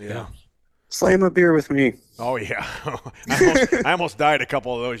 Tom, Yeah. slam a beer with me. Oh yeah. I almost died a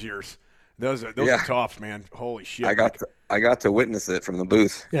couple of those years. Those are Yeah. tough, man. Holy shit. I got to witness it from the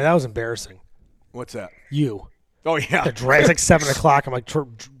booth. Yeah, that was embarrassing. What's that? You. Oh yeah. It's like 7 o'clock. I'm like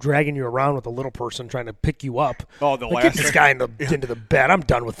dragging you around with a little person trying to pick you up. Oh, the Like, last get this guy into the bed. I'm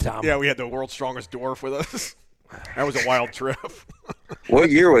done with Tom. Yeah, we had the world's strongest dwarf with us. That was a wild trip. What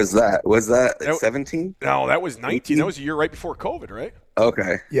year was that? Was that That- 17? No, that was 19. 18? That was a year right before COVID, right?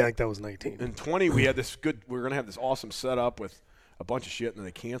 Okay. Yeah, I think that was 19. In 20, we had this we were going to have this awesome setup with a bunch of shit, and then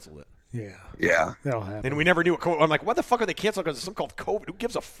they canceled it. Yeah, Yeah. that'll happen. And we never knew what COVID. I'm like, what the fuck are they canceling? Because it's something called COVID. Who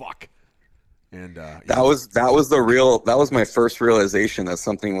gives a fuck? And That was my first realization that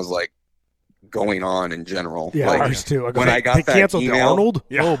something was like going on in general. Yeah, like, ours too. when I got they that canceled the email- Arnold.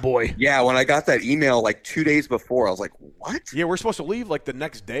 Yeah. Oh boy. Yeah, when I got that email like 2 days before, I was like, what? yeah, we're supposed to leave like the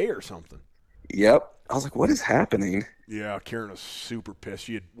next day or something. Yep. I was like, what is happening? Yeah, Karen was super pissed.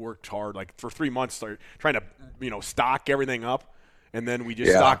 She had worked hard, like for 3 months, started trying to, stock everything up, and then we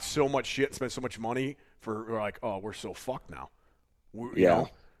just Yeah. stocked so much shit, and spent so much money we're like, oh, we're so fucked now. You Yeah. know?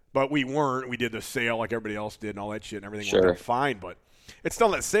 But we weren't. We did the sale like everybody else did, and all that shit, and everything Sure. worked out fine. But it's still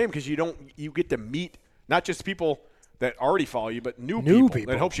not the same because you get to meet not just people that already follow you, but new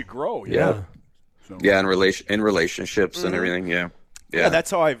people. That helps you grow. you know? Yeah. Yeah, in relationships and everything. Yeah. Yeah,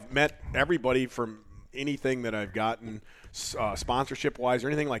 that's how I've met everybody from anything that I've gotten, sponsorship wise or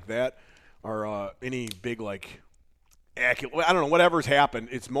anything like that, or any big like, I don't know, whatever's happened.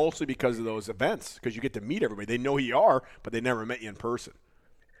 It's mostly because of those events because you get to meet everybody. They know who you are, but they never met you in person.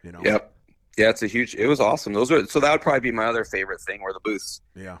 Yep. Yeah, it was awesome. So that would probably be my other favorite thing were the booths.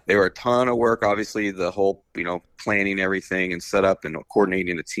 Yeah. They were a ton of work, obviously the whole, planning everything and set up and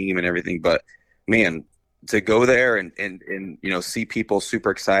coordinating the team and everything. But man, to go there and see people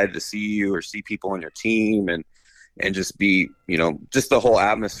super excited to see you or see people on your team and just be, just the whole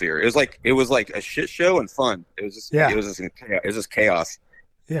atmosphere. It was like a shit show and fun. It was just, it was just chaos.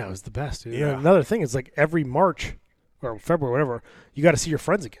 Yeah, it was the best. Dude. Yeah. Another thing is like every March or February, whatever, you got to see your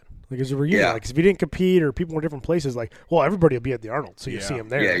friends again. Like it's a reunion. Yeah. Like, 'cause if you didn't compete or people were different places, like, well, everybody will be at the Arnold, so you Yeah. see them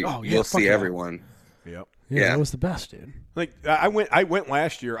there. Yeah, Like, oh, you'll fuck see yeah. everyone. Yep. Yeah, Yeah. that was the best, dude. Like I went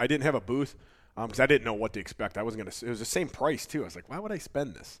last year. I didn't have a booth because I didn't know what to expect. I wasn't gonna. It was the same price too. I was like, why would I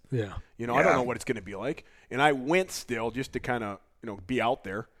spend this? Yeah. I don't Yeah. know what it's going to be like. And I went still just to kind of, be out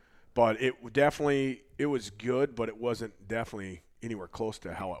there. But it was good, but it wasn't definitely anywhere close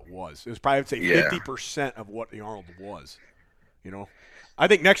to how it was. It was probably, I'd say, Yeah. 50% of what the Arnold was. I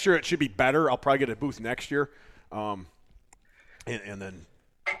think next year it should be better. I'll probably get a booth next year. And then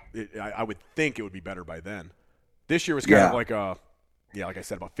I would think it would be better by then. This year was kind of like like I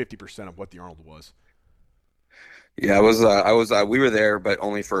said, about 50% of what the Arnold was. Yeah, we were there, but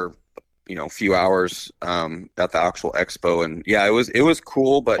only for, a few hours, at the actual expo. And yeah, it was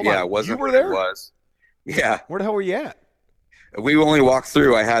cool, but Hold yeah, on, it wasn't you were what it there? was. Yeah. Where the hell were you at? We only walked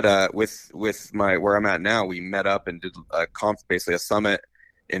through. I had with where I'm at now. We met up and did basically a summit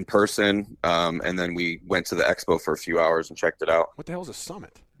in person, and then we went to the expo for a few hours and checked it out. What the hell is a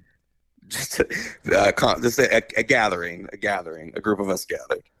summit? Just a gathering, a group of us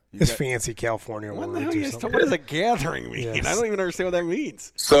gathered. It's fancy California What the words hell or you something. what does a gathering mean? Yes. I don't even understand what that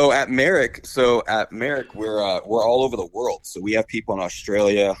means. So at Merrick, we're all over the world. So we have people in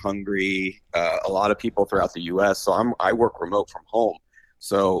Australia, Hungary, a lot of people throughout the U.S. So I work remote from home.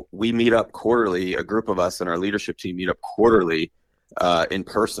 So we meet up quarterly. A group of us and our leadership team meet up quarterly in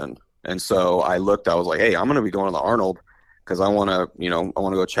person. And so I was like, hey, I'm going to be going to the Arnold because I want to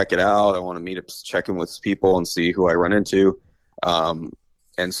go check it out. I want to meet up, check in with people and see who I run into.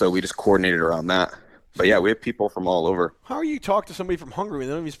 And so we just coordinated around that. But yeah, we have people from all over. How are you talk to somebody from Hungary when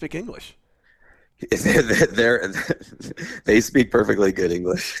they don't even speak English? They speak perfectly good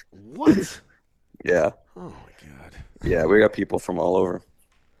English. What? Yeah. Oh my god. Yeah, we got people from all over.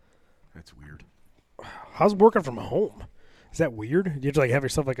 That's weird. How's working from home? Is that weird? Do you have to have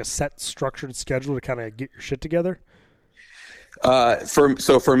yourself a set structured schedule to kind of get your shit together?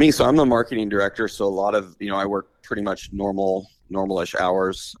 For me, I'm the marketing director. So a lot of, I work pretty much normalish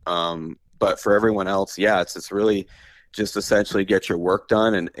hours. But for everyone else, yeah, it's really just essentially get your work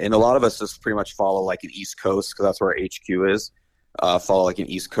done. And a lot of us just pretty much follow an East Coast, because that's where our HQ is. Follow an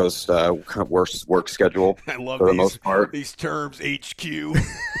East Coast kind of work schedule. I love for the most part. These terms, HQ,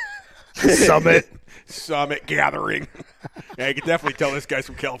 summit, gathering. Yeah, you can definitely tell this guy's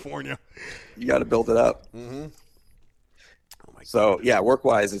from California. You got to build it up. Mm-hmm. So yeah,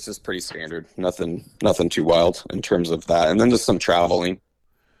 work-wise, it's just pretty standard. Nothing too wild in terms of that, and then just some traveling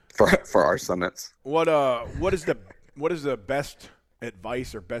for our summits. What is the best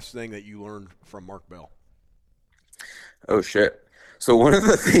advice or best thing that you learned from Mark Bell? Oh shit! So one of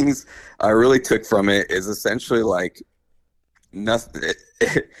the things I really took from it is essentially nothing.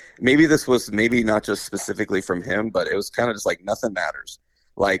 Maybe this was not just specifically from him, but it was kind of just nothing matters.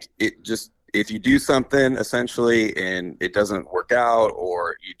 If you do something essentially and it doesn't work out,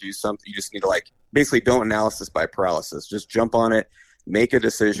 or you do something, you just need to basically don't analysis by paralysis. Just jump on it, make a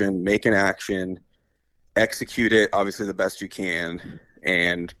decision, make an action, execute it obviously the best you can,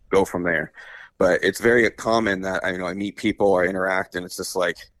 and go from there. But it's very common that I meet people or interact, and it's just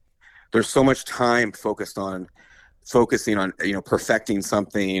there's so much time focusing on perfecting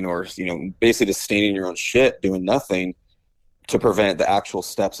something, or basically just staying in your own shit doing nothing to prevent the actual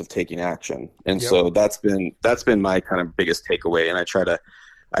steps of taking action. And so that's been my kind of biggest takeaway, and I try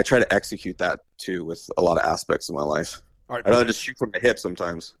to execute that too with a lot of aspects of my life. All right, I'd rather just shoot from the hip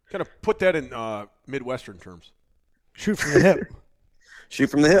sometimes. Kind of put that in Midwestern terms. Shoot from the hip. Shoot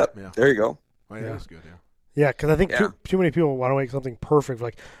from the hip. Yeah. There you go. Oh, yeah, that's good. Yeah. Yeah, because I think too many people want to make something perfect.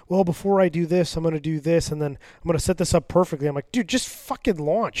 Well, before I do this, I'm going to do this, and then I'm going to set this up perfectly. I'm like, dude, just fucking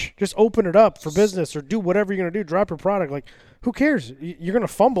launch. Just open it up for business, or do whatever you're going to do. Drop your product. Who cares? You're going to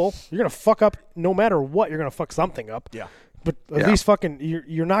fumble. You're going to fuck up no matter what. You're going to fuck something up. Yeah. But at least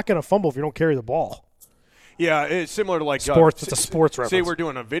you're not going to fumble if you don't carry the ball. Yeah, it's similar to sports. It's a sports reference. Say we're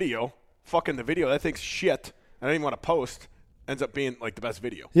doing a video. Fucking the video. That thing's shit. I don't even want to post. Ends up being the best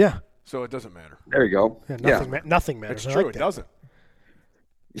video. Yeah. So it doesn't matter. There you go. Yeah, nothing matters. It's true. It doesn't.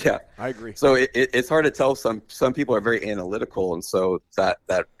 Yeah, I agree. So it's hard to tell. Some people are very analytical, and so that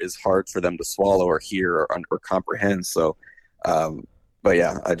is hard for them to swallow or hear or comprehend. So, but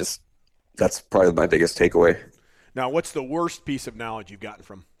yeah, that's probably my biggest takeaway. Now, what's the worst piece of knowledge you've gotten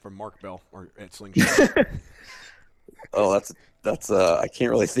from Mark Bell or at Slingshot? Oh, that's I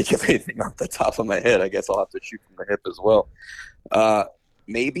can't really think of anything off the top of my head. I guess I'll have to shoot from the hip as well.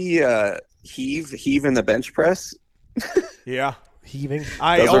 Maybe heave in the bench press. Yeah, heaving.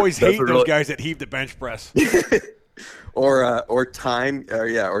 I always hate those guys that heave the bench press. or time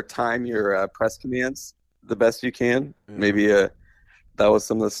your press commands the best you can. Yeah. Maybe that was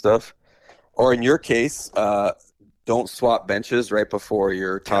some of the stuff. Or in your case, don't swap benches right before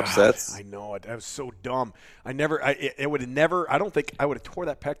your top sets. I know it. That was so dumb. I don't think I would have tore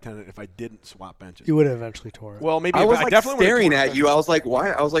that pec tendon if I didn't swap benches. You would have eventually tore it. Well, maybe I was definitely staring at you. I was like,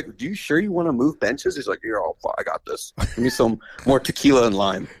 why? I was like, do you sure you want to move benches? He's like, yeah, I got this. Give me some more tequila and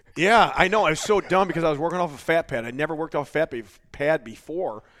lime. Yeah, I know. I was so dumb because I was working off a fat pad. I never worked off a fat pad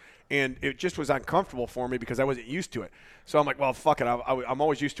before, and it just was uncomfortable for me because I wasn't used to it. So I'm like, well, fuck it. I'm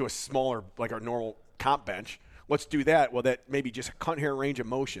always used to a smaller, our normal comp bench. Let's do that. Well, that maybe just a cunt hair range of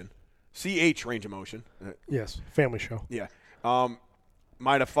motion. CH range of motion. Yes, family show. Yeah.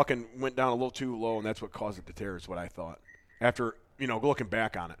 Might have fucking went down a little too low, and that's what caused it to tear is what I thought. After, looking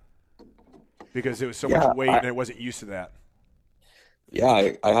back on it. Because it was so much weight, and I wasn't used to that.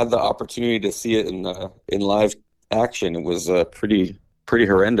 Yeah, I had the opportunity to see it in live action. It was pretty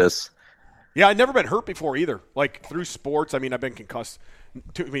horrendous. Yeah, I'd never been hurt before either. Through sports, I've been concussed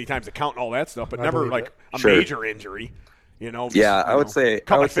too many times to count and all that stuff, but I never believe like it. a Sure. major injury. You know. Yeah, just, I would say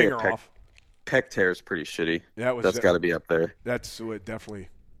cut I my would say a finger off. pec tear is pretty shitty. That's got to be up there. That's definitely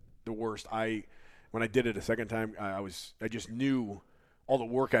the worst. When I did it a second time, I just knew all the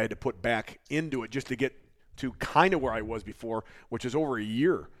work I had to put back into it just to get to kind of where I was before, which is over a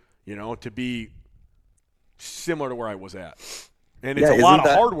year. You know, to be similar to where I was at, and it's Yeah, a lot isn't of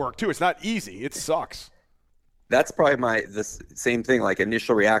that- hard work too. It's not easy. It sucks. That's probably the same thing. Like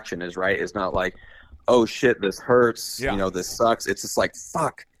initial reaction is right. It's not like, oh shit, this hurts. Yeah. You know, this sucks. It's just like,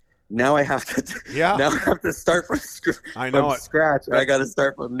 fuck. Now I have to. Yeah. Now I have to start from I know from it. scratch. I got to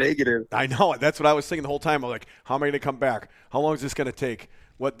start from negative. I know. That's what I was thinking the whole time. I was like, how am I going to come back? How long is this going to take?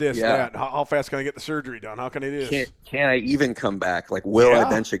 What this, Yeah. that? How fast can I get the surgery done? How can I do this? Can I even come back? Like, will Yeah. I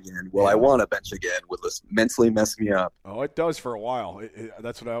bench again? Will I want to bench again? Will this mentally mess me up? Oh, it does for a while.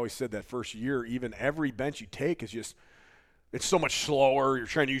 That's what I always said that first year. Even every bench you take is just it's so much slower. You're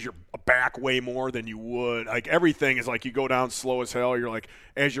trying to use your back way more than you would. Like everything is like you go down slow as hell. You're like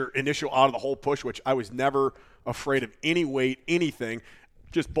as your initial out of the hole push, which I was never afraid of any weight, anything.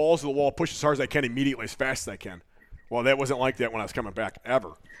 Just balls to the wall, push as hard as I can immediately, as fast as I can. Well, that wasn't like that when I was coming back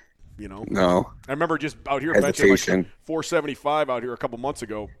ever. You know. No. I remember just out here benching Hesitation. like 475 out here a couple months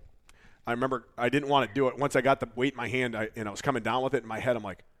ago. I remember I didn't want to do it. Once I got the weight in my hand, and I was coming down with it in my head, I'm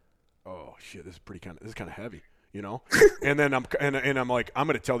like, oh shit, this is kind of heavy, you know. And then I'm like, I'm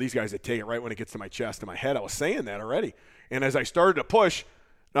gonna tell these guys to take it right when it gets to my chest and my head. I was saying that already, and as I started to push,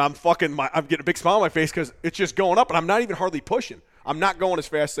 I'm getting a big smile on my face because it's just going up, and I'm not even hardly pushing. I'm not going as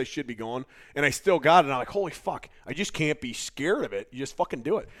fast as I should be going, and I still got it. And I'm like, holy fuck, I just can't be scared of it. You just fucking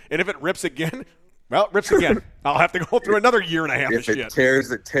do it. And if it rips again, well, it rips again. I'll have to go through another year and a half of If it shit.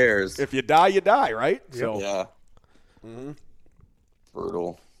 tears, it tears. If you die, you die, right? So Yeah.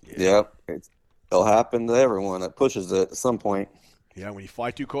 Brutal. Yep. It'll happen to everyone that pushes it at some point. yeah, when you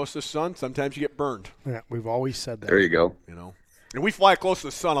fly too close to the sun, sometimes you get burned, Yeah, we've always said that. There you go. you know. And we fly close to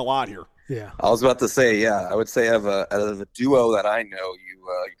the sun a lot here. Yeah. I was about to say, yeah, I would say out of a duo that I know, you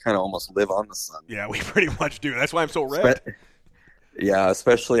kind of almost live on the sun. Yeah, we pretty much do. That's why I'm so red. Yeah,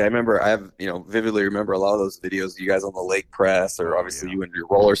 especially I vividly remember a lot of those videos of you guys on the lake press, or Oh, obviously yeah. you in your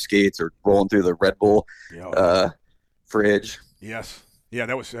roller skates or rolling through the Red Bull Yeah. fridge. Yes. Yeah,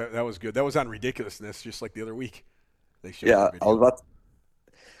 that was good. That was on Ridiculousness, just like the other week. They showed Yeah, the I was video. about to,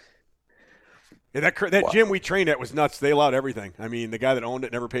 Yeah, that Wow. gym we trained at was nuts. They allowed everything. I mean, the guy that owned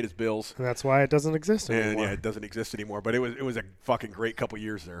it never paid his bills, And that's why it doesn't exist and anymore. yeah, it doesn't exist anymore. But it was a fucking great couple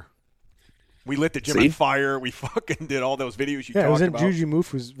years there. We lit the gym See? on fire. We fucking did all those videos you Yeah, it was talked in about. Juju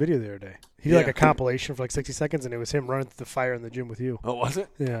Mufu's video the other day. He did like Yeah. a compilation for like 60 seconds, and it was him running through the fire in the gym with you. Oh, was it?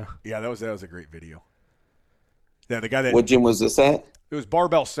 Yeah. Yeah, that was a great video. Yeah, the guy that what gym was this at? it was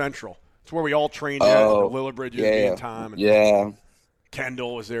Barbell Central. It's where we all trained at. Oh, Lillibridges, yeah, me and Tom, and yeah.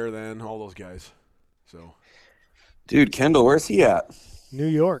 Kendall was there then. All those guys. So Dude, Kendall, where's he at? New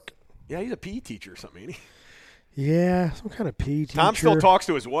York. yeah, he's a PE teacher or something. Ain't he? Yeah, some kind of PE teacher. Tom still talks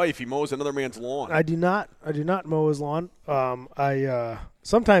to his wife. He mows another man's lawn. I do not mow his lawn. I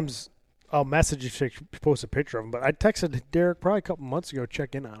sometimes I'll message if she posts a picture of him, but I texted Derek probably a couple months ago,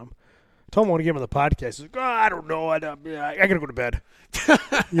 check in on him. Told him I want to get him on the podcast. He's like, oh, I don't know. I gotta go to bed.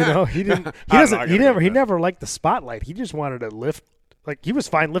 You know, he didn't. He I don't know, doesn't. I He gotta go never. to He bed. never liked the spotlight. He just wanted to lift. Like he was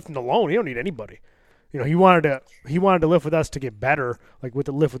fine lifting alone. He don't need anybody. You know, he wanted to lift with us to get better, like with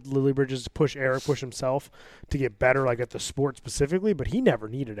the lift with Lily Bridges to push Eric, push himself to get better, like at the sport specifically. But he never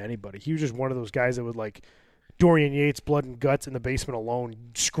needed anybody. He was just one of those guys that would like Dorian Yates, blood and guts in the basement alone,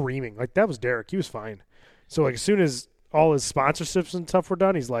 screaming. Like that was Derek. He was fine. So like as soon as all his sponsorships and stuff were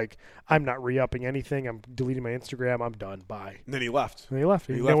done, he's like, I'm not re-upping anything. I'm deleting my Instagram. I'm done. Bye. And then he left. And he left.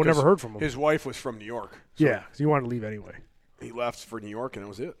 He No left one 'cause ever heard from him. His wife was from New York. So Yeah, so he wanted to leave anyway. he left for New York, and that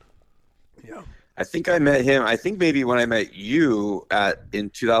was it. Yeah. I think I met him. I think maybe when I met you in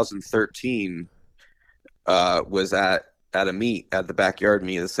 2013 was at a meet at the backyard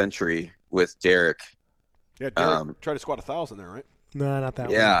meet of the century with Derek. Yeah, Derek Um, tried to squat 1,000 there, right? No, not that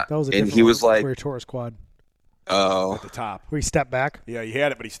one. Yeah, That was a and different he was one, like- where he tore his quad. Oh, At the top. Where he stepped back. Yeah, he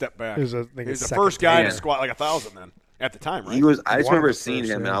had it, but he stepped back. It was, I think, He was his the second first guy time. to squat like 1,000 then at the time, right? he was. I just One of remember the seeing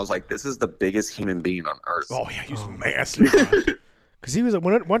first, him, and yeah. I was like, "This is the biggest human being on earth." Oh yeah, he was massive. Because he was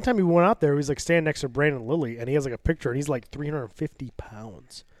one time he went out there, he was like standing next to Brandon Lilly, and he has like a picture, and he's like 350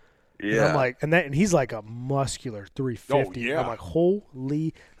 pounds. And yeah, I'm like, and he's like a muscular 350. Oh, yeah. I'm like,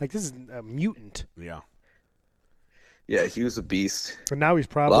 holy, like this is a mutant. Yeah. yeah, he was a beast. And now he's A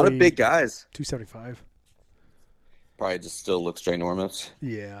probably lot of big guys. 275. Probably just still looks ginormous.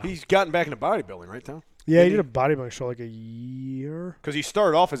 Yeah. He's gotten back into bodybuilding, right, Tom? Yeah, he Did did a bodybuilding show like a year. Because he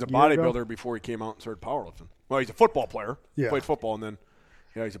started off as a Year ago? bodybuilder before he came out and started powerlifting. Well, he's a football player. Yeah. Played football and then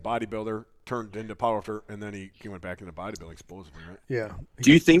Yeah, he's a bodybuilder, turned into powerlifter, and then he went back into bodybuilding, supposedly, right? Yeah.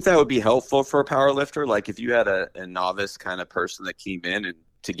 Do you think that would be helpful for a power lifter? Like if you had a novice kind of person that came in and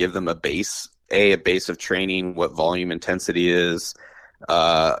to give them a base of training, what volume intensity is,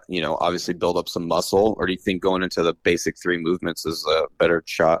 obviously build up some muscle, or do you think going into the basic 3 movements is a better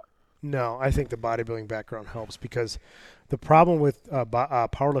shot? No, I think the bodybuilding background helps because the problem with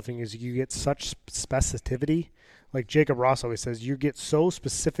powerlifting is you get such specificity. Like Jacob Ross always says, you get so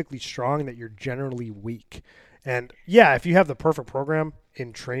specifically strong that you're generally weak. And yeah, if you have the perfect program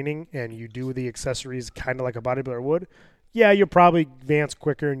in training and you do the accessories kind of like a bodybuilder would, yeah, you'll probably advance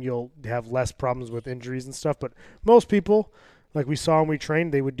quicker and you'll have less problems with injuries and stuff. But most people, like we saw when we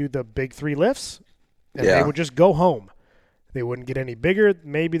trained, they would do the big 3 lifts and they would just go home. They wouldn't get any bigger.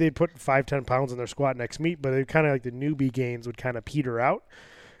 Maybe they'd put 5-10 pounds in their squat next meet, but they kind of like the newbie gains would kind of peter out.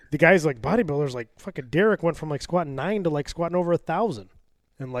 The guys like bodybuilders, like fucking Derek went from like squatting 9 to like squatting over 1,000.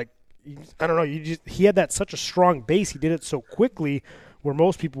 And like, I don't know, he had that such a strong base. He did it so quickly where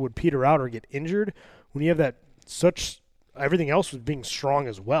most people would peter out or get injured. When you have that everything else was being strong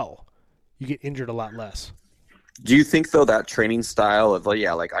as well, you get injured a lot less. Do you think though that training style of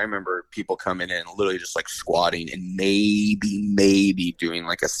like I remember people coming in literally just like squatting and maybe doing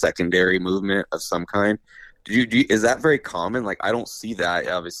like a secondary movement of some kind? Is that very common? Like I don't see that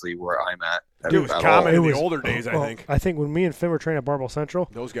obviously where I'm at. It was common in the older days, I think. I think when me and Finn were training at Barbell Central,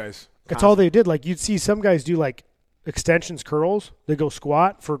 those guys. That's all they did. Like you'd see some guys do like extensions, curls. They go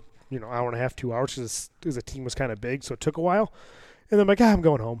squat for hour and a half, 2 hours because the team was kind of big, so it took a while. And then I'm like, I'm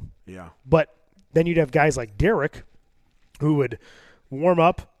going home. Yeah. But then you'd have guys like Derek who would warm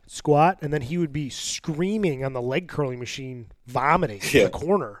up, squat, and then he would be screaming on the leg curling machine, vomiting in the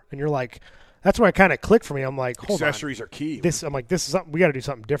corner. And you're like, that's where I kind of clicked for me. I'm like, hold on. Accessories are key. I'm like, this is something, we got to do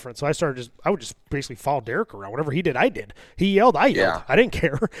something different. So I would just basically follow Derek around. Whatever he did, I did. He yelled, I yelled. Yeah. I didn't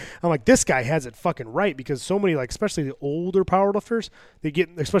care. I'm like, this guy has it fucking right because so many, like, especially the older powerlifters, they get,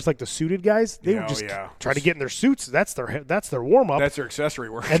 especially like the suited guys, they would just try to get in their suits. That's their warm up. That's their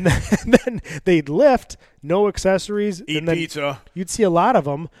accessory work. And then they'd lift, no accessories. Eat and then pizza. You'd see a lot of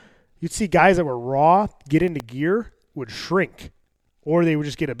them. You'd see guys that were raw get into gear would shrink. Or they would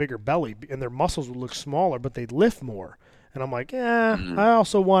just get a bigger belly, and their muscles would look smaller, but they'd lift more. And I'm like, I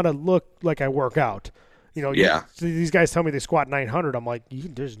also want to look like I work out. These guys tell me they squat 900. I'm like,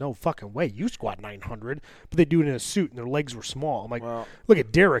 there's no fucking way you squat 900. But they do it in a suit, and their legs were small. I'm like, look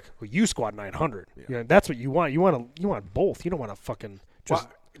at Derek. Well, you squat 900. Yeah. That's what you want. You want both. You don't want to fucking just.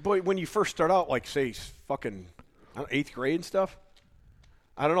 Boy, when you first start out, like say fucking 8th grade and stuff,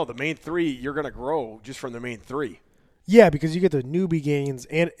 I don't know. The main 3, you're gonna grow just from the main 3. Yeah, because you get the newbie gains,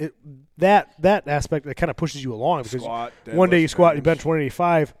 and that aspect that kind of pushes you along. Because one day you squat, you bench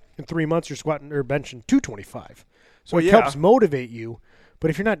 185, in 3 months you're squatting or benching 225. So it helps motivate you. But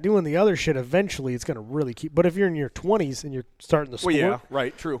if you're not doing the other shit, eventually it's going to really keep. But if you're in your 20s and you're starting the sport, well, yeah,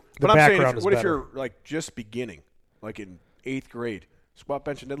 right, true. The but I'm saying, what if you're like just beginning, like in 8th grade, squat,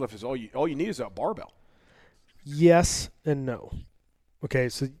 bench, and deadlift is all you need is a barbell. Yes and no. Okay,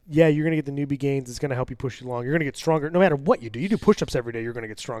 so yeah, you're going to get the newbie gains. It's going to help you push you along. You're going to get stronger no matter what you do. You do push-ups every day, you're going to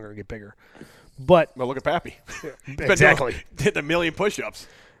get stronger and get bigger. But well, look at Pappy. Exactly. Did a million push-ups.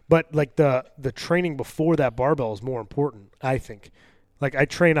 But like the training before that barbell is more important, I think. Like I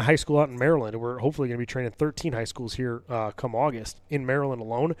train a high school out in Maryland, and we're hopefully going to be training 13 high schools here come August in Maryland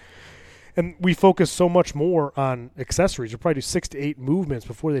alone. And we focus so much more on accessories. We'll probably do 6 to 8 movements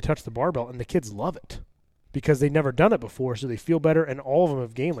before they touch the barbell, and the kids love it. Because they've never done it before, so they feel better, and all of them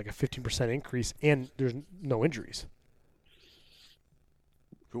have gained like a 15% increase, and there's no injuries.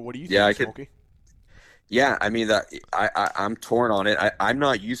 What do you think, Smokey? Yeah, I mean I'm torn on it. I'm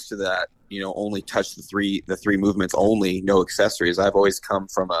not used to that. Only touch the three movements only, no accessories. I've always come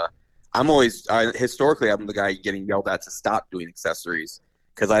from historically I'm the guy getting yelled at to stop doing accessories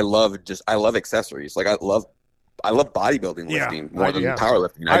because I love accessories. Like I love bodybuilding lifting more than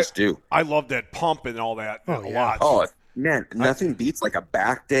powerlifting. I just do. I love that pump and all that a lot. Oh, man, nothing beats like a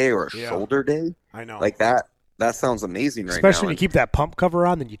back day or a shoulder day. I know. Like that sounds amazing right now. Especially when you keep that pump cover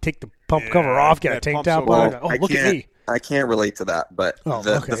on, then you take the pump cover off, get a tank top on. Oh, look at me. I can't relate to that, but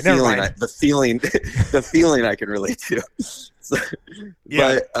the feeling I can relate to. So,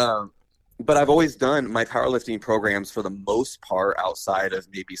 But I've always done my powerlifting programs for the most part outside of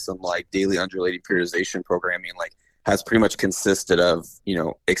maybe some like daily undulating periodization programming, like has pretty much consisted of,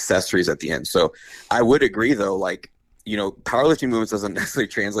 accessories at the end. So I would agree though, like, powerlifting movements doesn't necessarily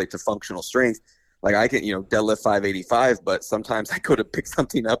translate to functional strength. Like I can, deadlift 585, but sometimes I go to pick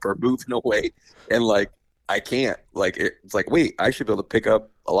something up or move in a way and like, I can't. Like it's like, wait, I should be able to pick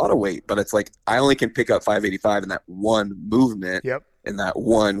up a lot of weight, but it's like I only can pick up 585 in that one movement. Yep. in that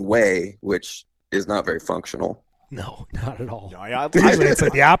one way, which is not very functional. No, not at all. No, Usually it's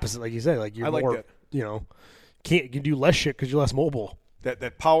like the opposite, like you said. Like you're I like more, that. you can do less shit because you're less mobile.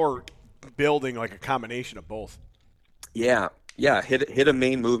 that power building, like a combination of both. Yeah. Hit a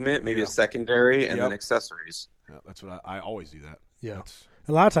main movement, maybe a secondary, and then accessories. Yeah, that's what I always do that. Yeah.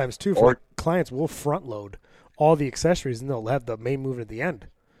 A lot of times too, for clients, we'll front load all the accessories and they'll have the main movement at the end.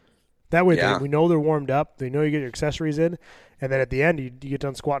 That way, we know they're warmed up. They know you get your accessories in, and then at the end, you get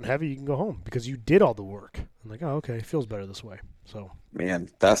done squatting heavy, you can go home because you did all the work. I'm like, oh, okay, it feels better this way. So, man,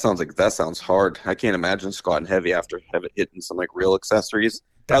 that sounds hard. I can't imagine squatting heavy after hitting some like real accessories,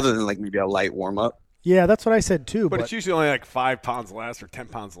 other than like maybe a light warm up. Yeah, that's what I said too. But it's usually only like 5 pounds less or 10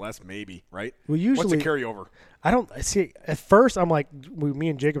 pounds less, maybe, right? Well, usually what's the carryover? I don't see. At first, I'm like, me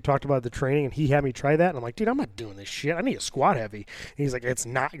and Jacob talked about the training, and he had me try that, and I'm like, dude, I'm not doing this shit. I need to squat heavy. And he's like, it's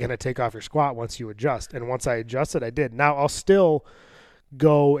not gonna take off your squat once you adjust. And once I adjusted, I did. Now I'll still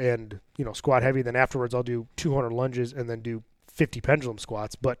go and squat heavy. Then afterwards, I'll do 200 lunges and then do 50 pendulum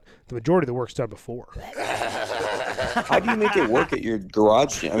squats. But the majority of the work's done before. How do you make it work at your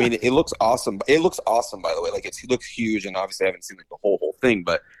garage gym? I mean, it looks awesome. It looks awesome, by the way. Like it looks huge, and obviously I haven't seen like the whole thing,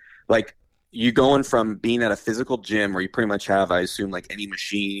 but like you going from being at a physical gym where you pretty much have, I assume, like any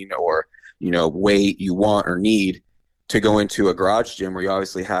machine or weight you want or need, to go into a garage gym where you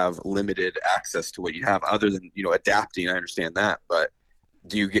obviously have limited access to what you have, other than adapting. I understand that, but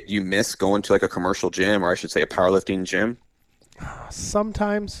do you miss going to like a commercial gym, or I should say a powerlifting gym?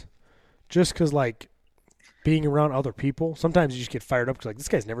 Sometimes, just because like being around other people, sometimes you just get fired up because like this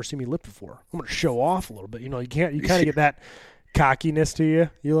guy's never seen me lift before. I'm gonna show off a little bit. You kind of get that cockiness to you.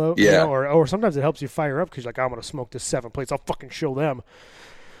 Or sometimes it helps you fire up because like I'm gonna smoke this 7 plates. I'll fucking show them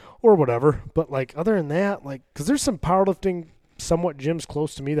or whatever. But like other than that, like because there's some powerlifting somewhat gyms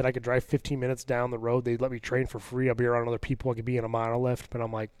close to me that I could drive 15 minutes down the road. They'd let me train for free. I'll be around other people. I could be in a monolift, but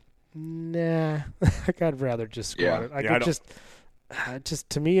I'm like, nah, I'd rather just squat it. Just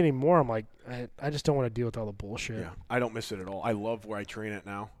to me anymore, I'm like, I just don't want to deal with all the bullshit. Yeah, I don't miss it at all. I love where I train at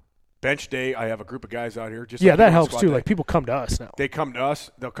now. Bench day, I have a group of guys out here. That helps too. Day. Like people come to us now. They come to us.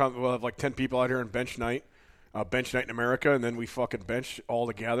 We'll have like 10 people out here on bench night in America, and then we fucking bench all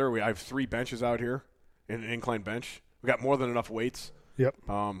together. I have 3 benches out here in an incline bench. We got more than enough weights. Yep.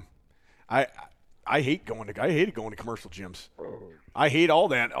 I hated going to commercial gyms. I hate all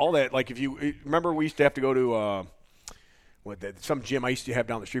that. Like if you remember, we used to have to go to some gym I used to have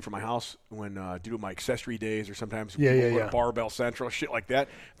down the street from my house when do my accessory days, or sometimes go to Barbell Central, shit like that.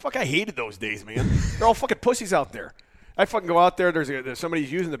 Fuck, I hated those days, man. They're all fucking pussies out there. I fucking go out there. There's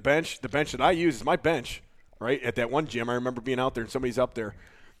somebody's using the bench. The bench that I use is my bench, right? At that one gym, I remember being out there and somebody's up there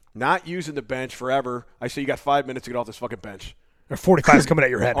not using the bench forever. I say, you got 5 minutes to get off this fucking bench. Or 45's coming at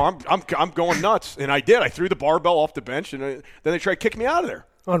your head. I'm going nuts, and I did. I threw the barbell off the bench, and then they tried to kick me out of there.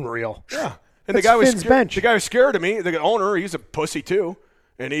 Unreal. Yeah. And the guy was scared of me. The owner, he's a pussy too.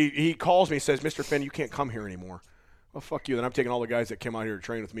 And he calls me and says, Mr. Finn, you can't come here anymore. Well, fuck you. Then I'm taking all the guys that came out here to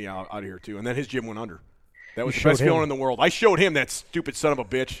train with me out of here too. And then his gym went under. That was the best feeling in the world. I showed him, that stupid son of a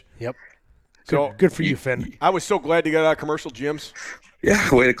bitch. Yep. Good for you, Finn. I was so glad to get out of commercial gyms.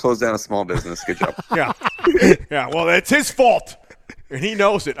 Yeah, way to close down a small business. Good job. Yeah. Yeah, well, that's his fault. And he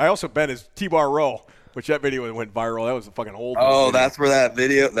knows it. I also bent his T-bar row, which that video went viral. That was a fucking old video. That's where that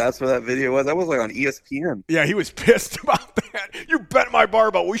video was. That was like on ESPN. Yeah, he was pissed about that. You bent my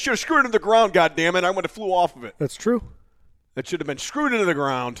barbell. We should have screwed it into the ground, goddammit. I would have flew off of it. That's true. That should have been screwed into the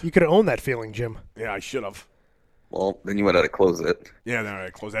ground. You could have owned that feeling, Jim. Yeah, I should have. Well, then you would have to close it. Yeah, then I had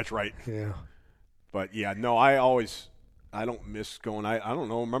to close. That's right. Yeah. But, yeah, no, I don't miss going. I don't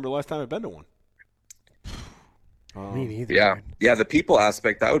know. Remember the last time I've been to one. Me neither. Yeah. Man. Yeah, the people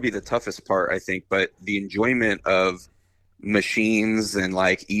aspect, that would be the toughest part, I think. But the enjoyment of machines and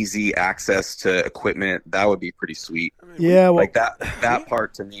like easy access to equipment, that would be pretty sweet. Yeah, well, like that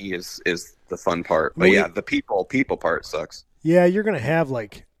part to me is the fun part. But yeah, the people part sucks. Yeah, you're gonna have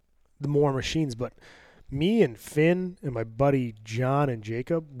like the more machines, but me and Finn and my buddy John and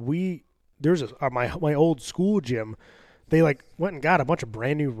Jacob, there's my old school gym. They like went and got a bunch of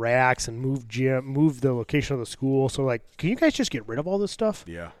brand new racks and moved the location of the school. So like, can you guys just get rid of all this stuff?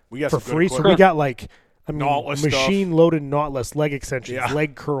 Yeah, we got for free. So we got like, Nautilus machine loaded Nautilus leg extensions,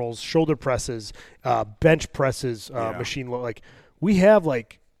 leg curls, shoulder presses, bench presses, machine load. Like we have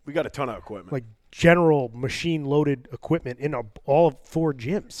we got a ton of equipment, like general machine loaded equipment in all 4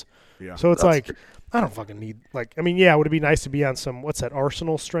 gyms. Yeah, so it's like, I don't fucking need would it be nice to be on some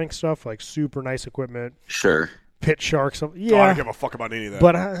Arsenal strength stuff, like super nice equipment? Sure. Pit sharks. Yeah. I don't give a fuck about any of that.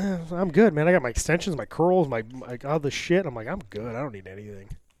 But I'm good, man. I got my extensions, my curls, my all the shit. I'm like, I'm good. I don't need anything.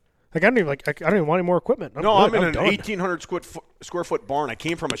 Like I don't even want any more equipment. I'm in an done. 1,800 square foot barn. I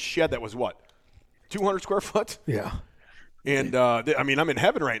came from a shed that was what, 200 square foot? Yeah. And I'm in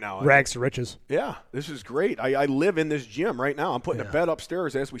heaven right now. Rags to riches. Yeah, this is great. I live in this gym right now. I'm putting a bed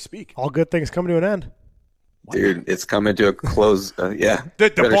upstairs as we speak. All good things come to an end. Dude, it's coming to a close. Yeah. The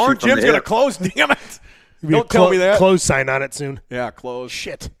Better barn shoot from gym's the going to hip. close. Damn it. Don't tell me that. Close sign on it soon. Yeah, close.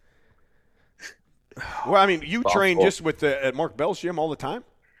 Shit. Well, you train Possible. just with at Mark Bell's gym all the time?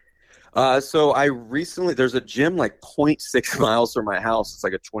 So I recently, there's a gym like 0.6 miles from my house. It's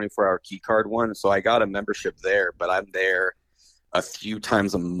like a 24-hour key card one. So I got a membership there, but I'm there a few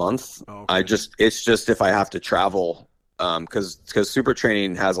times a month. Oh, okay. It's just if I have to travel, because super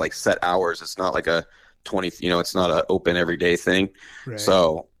training has like set hours. It's not like a 20, it's not an open everyday thing. Right.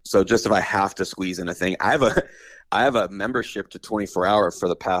 So just if I have to squeeze in a thing, I have a membership to 24-hour for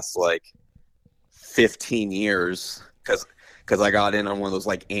the past like 15 years because I got in on one of those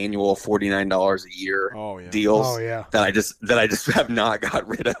like annual $49 a year deals Oh yeah. that I just have not got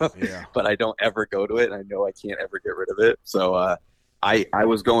rid of. Yeah. But I don't ever go to it, and I know I can't ever get rid of it. So I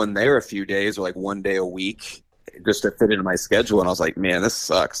was going there a few days or like one day a week just to fit into my schedule, and I was like, man, this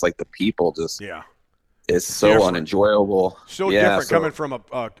sucks. Like the people just it's so different. unenjoyable. So different coming from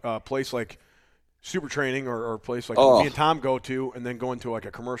a place like Super Training or a place like me and Tom go to, and then going to like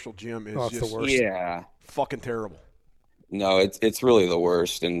a commercial gym is it's just the worst. Yeah. fucking terrible. No, it's really the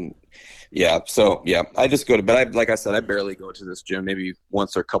worst, and I just go to, but like I said, I barely go to this gym, maybe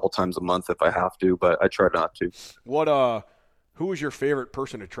once or a couple times a month if I have to, but I try not to. Who is your favorite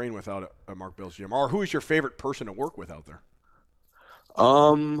person to train with out at Mark Bell's gym, or who is your favorite person to work with out there?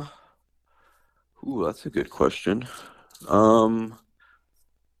 That's a good question. To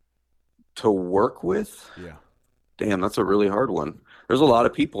work with? Yeah. Damn, that's a really hard one. There's a lot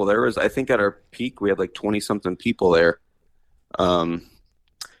of people. I think at our peak we had like 20-something people there. We'll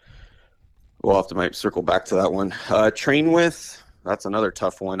have to circle back to that one. Train with, that's another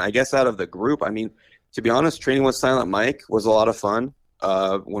tough one. I guess out of the group, to be honest, training with Silent Mike was a lot of fun.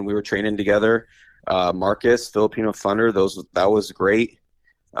 When we were training together, Marcus, Filipino Thunder, that was great.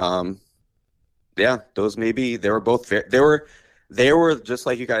 Those maybe, they were both they were just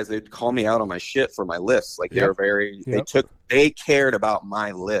like you guys. They'd call me out on my shit for my lifts. Like they were they cared about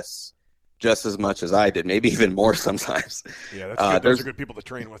my lifts just as much as I did, maybe even more sometimes. Yeah, that's good. Those are good people to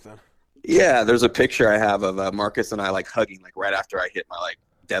train with then. Yeah, there's a picture I have of Marcus and I like hugging like right after I hit my like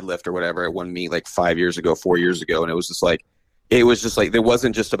deadlift or whatever at one meet like 4 years ago, and it was just like it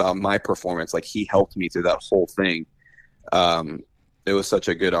wasn't just about my performance. Like he helped me through that whole thing. It was such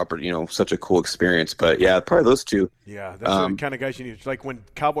a good opportunity, such a cool experience. But yeah, probably those two. Yeah, that's the kind of guys you need. It's like when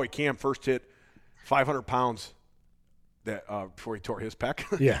Cowboy Cam first hit 500 pounds before he tore his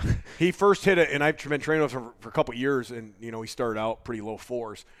pec. Yeah. He first hit it, and I've been training with him for a couple of years, and, he started out pretty low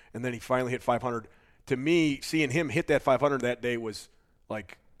fours, and then he finally hit 500. To me, seeing him hit that 500 that day was,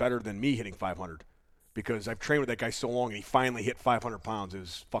 like, better than me hitting 500 because I've trained with that guy so long, and he finally hit 500 pounds. It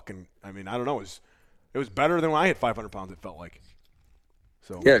was fucking – I don't know. It was better than when I hit 500 pounds, it felt like.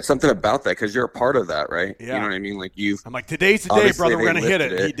 So yeah, it's something about that because you're a part of that, right? Yeah. You know what I mean? Like I'm like, today's the day, brother. We're going to hit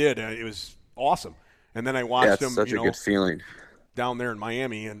it. He did. It was awesome. And then I watched him, such a good feeling down there in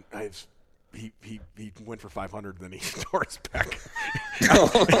Miami, and he went for 500. Then he tore his pec.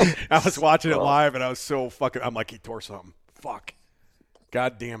 I was watching it live, and I was so fucking. I'm like, he tore something. Fuck.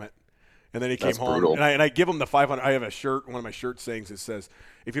 God damn it. And then he came home, and I give him the 500. I have a shirt. One of my shirt sayings that says,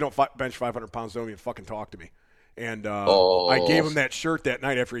 "If you don't bench 500 pounds, don't even fucking talk to me." And I gave him that shirt that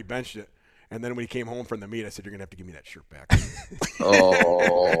night after he benched it. And then when he came home from the meet, I said, "You're gonna have to give me that shirt back."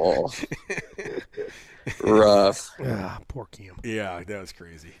 Oh, rough. Poor Cam. Yeah, that was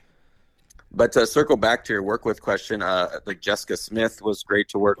crazy. But to circle back to your work with question, like Jessica Smith was great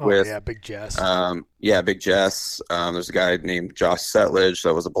to work with. Yeah, Big Jess. Big Jess. There's a guy named Josh Setledge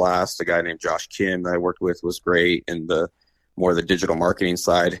that was a blast. A guy named Josh Kim that I worked with was great in the more the digital marketing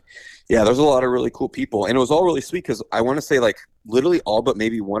side. Yeah, there's a lot of really cool people, and it was all really sweet because I want to say like literally all but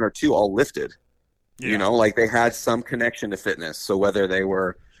maybe one or two all lifted. Yeah. Like they had some connection to fitness. So whether they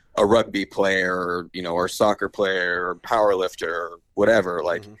were a rugby player or, or soccer player or power lifter or whatever,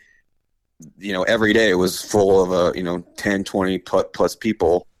 like, every day it was full of 10, 20 plus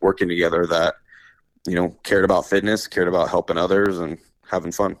people working together that, cared about fitness, cared about helping others and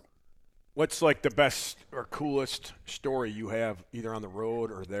having fun. What's like the best or coolest story you have either on the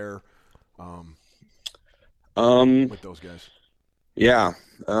road or there with those guys? Yeah.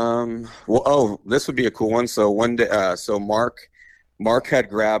 This would be a cool one. So one day, Mark had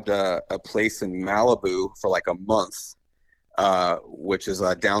grabbed a place in Malibu for like a month which is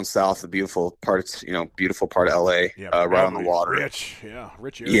down south, a beautiful part of LA, right on the water. Rich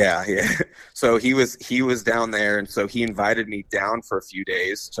area. Yeah. So he was down there, and so he invited me down for a few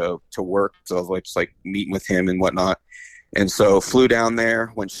days to work. So I was like, just like meeting with him and whatnot. And so flew down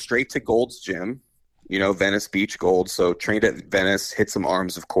there, went straight to Gold's Gym, Venice Beach Gold. So trained at Venice, hit some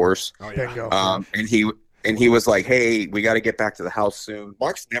arms, of course. Oh, yeah. Bingo. And he was like, hey, we got to get back to the house soon.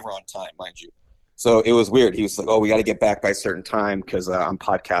 Mark's never on time, mind you. So it was weird. He was like, oh, we got to get back by a certain time because I'm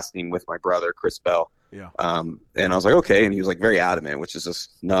podcasting with my brother, Chris Bell. Yeah. And I was like, okay. And he was like very adamant, which is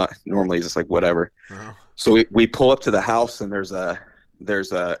just not normally just like whatever. Uh-huh. So we pull up to the house, and there's a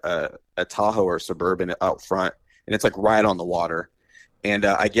Tahoe or Suburban out front, and it's like right on the water. And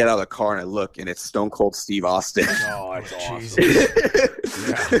I get out of the car and I look, and it's Stone Cold Steve Austin. Oh, that's awesome.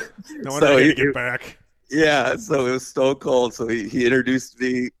 Yeah. No wonder I had to get back. Yeah, so it was Stone Cold. So he introduced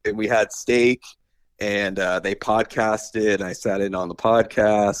me, and we had steak, and they podcasted, and I sat in on the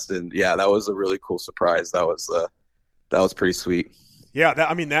podcast, and yeah, that was a really cool surprise. That was pretty sweet. Yeah,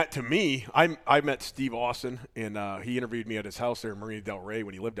 that to me, I met Steve Austin, and he interviewed me at his house there in Marina del Rey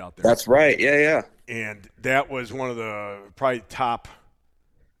when he lived out there. That's right. Yeah. And that was one of the probably top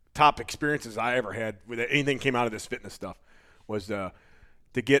experiences I ever had with anything came out of this fitness stuff. Was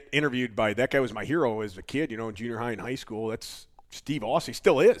to get interviewed by that guy. Was my hero as a kid, in junior high and high school. That's Steve Austin. He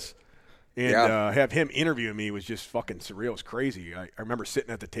still is. And have him interviewing me was just fucking surreal. It was crazy. I remember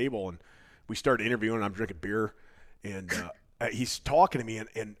sitting at the table, and we started interviewing, and I'm drinking beer, and he's talking to me,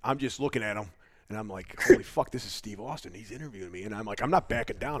 and I'm just looking at him, and I'm like, holy fuck, this is Steve Austin. He's interviewing me, and I'm like, I'm not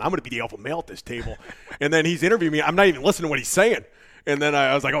backing down. I'm going to be the alpha male at this table. And then he's interviewing me. I'm not even listening to what he's saying. And then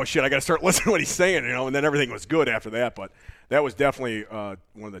I was like, oh, shit, I got to start listening to what he's saying, and then everything was good after that. But that was definitely one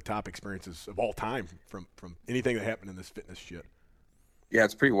of the top experiences of all time from anything that happened in this fitness shit. Yeah,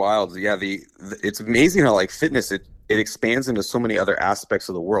 it's pretty wild. Yeah, it's amazing how like fitness it expands into so many other aspects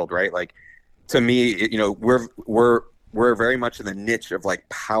of the world, right? Like to me, we're very much in the niche of like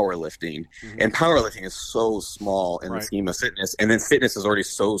powerlifting, and powerlifting is so small in the scheme of fitness, and then fitness is already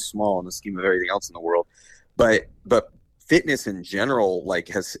so small in the scheme of everything else in the world. But fitness in general like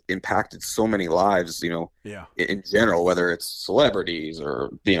has impacted so many lives, in general, whether it's celebrities or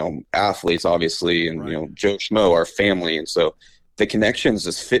athletes, obviously, and Joe Schmo, our family, and so the connections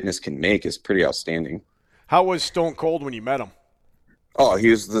this fitness can make is pretty outstanding. How was Stone Cold when you met him? Oh, he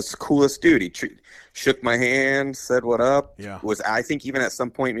was the coolest dude. He shook my hand, said what up. Yeah. I think even at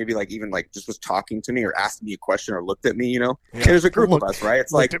some point maybe just was talking to me or asked me a question or looked at me. And there's a group of us, right?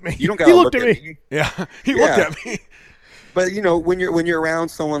 It's like you don't gotta look at me. Yeah, he looked at me. But when you're around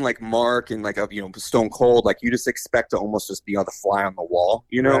someone like Mark and like Stone Cold, like you just expect to almost just be on the fly on the wall.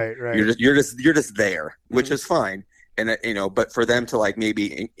 Right. You're just there, which is fine. And but for them to like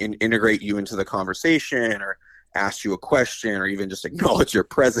maybe integrate you into the conversation or ask you a question or even just acknowledge your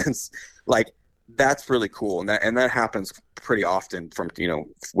presence, like that's really cool. And that happens pretty often from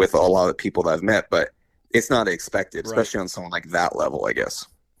with a lot of the people that I've met, but it's not expected, especially on someone like that level, I guess.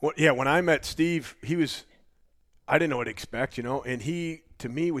 Well, yeah, when I met Steve, I didn't know what to expect, and he to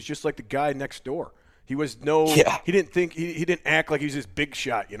me was just like the guy next door. He was he didn't act like he was this big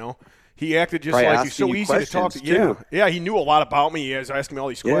shot, He acted just like he's so easy to talk to. Yeah, he knew a lot about me. He was asking me all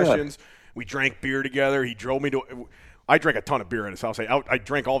these questions. We drank beer together. He drove me to – I drank a ton of beer at his house. I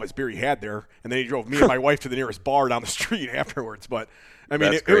drank all of his beer he had there, and then he drove me and my wife to the nearest bar down the street afterwards. But, I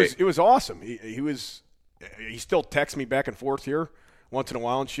mean, it was awesome. He still texts me back and forth here once in a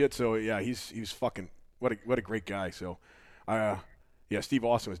while and shit. So, yeah, he's fucking – what a great guy. So, Steve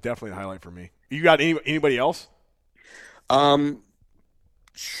Austin was definitely the highlight for me. You got anybody else? I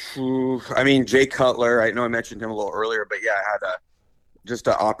mean, Jay Cutler, I know I mentioned him a little earlier, but yeah, I had just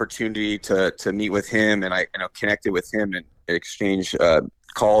an opportunity to meet with him, and I connected with him and exchanged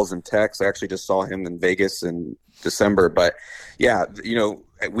calls and texts. I actually just saw him in Vegas in December, but yeah,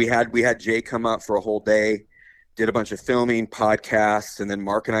 we had Jay come up for a whole day, did a bunch of filming, podcasts, and then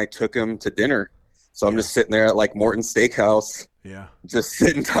Mark and I took him to dinner. So I'm just sitting there at like Morton's Steakhouse. Yeah. Just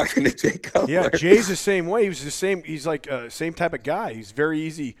sitting talking to Jay Cutler. Yeah, Jay's the same way. He's like same type of guy. He's very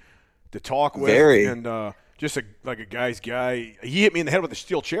easy to talk with. And just like a guy's guy. He hit me in the head with a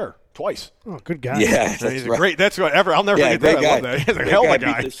steel chair twice. Oh, good guy. Yeah. He's a great – that's what ever – I'll never forget that. I love that. He's a hell of a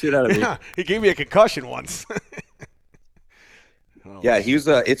guy. Beat the shit out of me. Yeah, he gave me a concussion once. Yeah, he was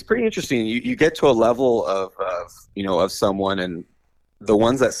it's pretty interesting. You get to a level of someone, and the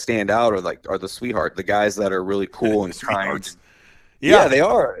ones that stand out are the sweetheart, the guys that are really cool and kind. Yeah, they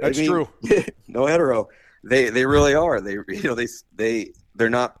are. That's true. No hetero. They really are. They're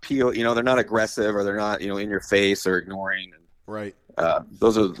not they're not aggressive, or they're not in your face or ignoring. Right.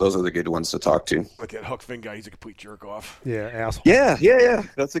 Those are the good ones to talk to. Like that Huck Finn guy, he's a complete jerk off. Yeah, asshole. Yeah.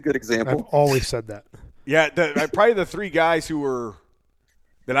 That's a good I've example. always said that. Yeah, probably the three guys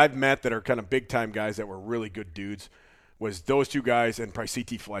that I've met that are kind of big time guys that were really good dudes was those two guys and probably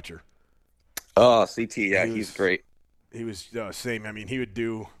C.T. Fletcher. Oh, CT, yeah, he's great. He was same. I mean,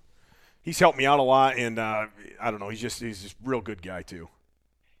 he's helped me out a lot, and I don't know, he's just a real good guy too.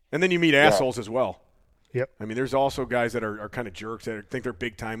 And then you meet assholes as well. Yep. I mean, there's also guys that are kind of jerks that think they're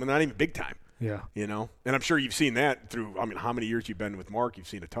big time, and they're not even big time. Yeah. You know, and I'm sure you've seen that through. I mean, how many years you've been with Mark? You've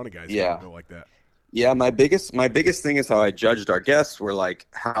seen a ton of guys go like that. Yeah, my biggest thing is how I judged our guests were like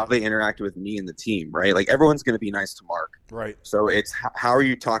how they interacted with me and the team, right? Like everyone's going to be nice to Mark, right? So it's how are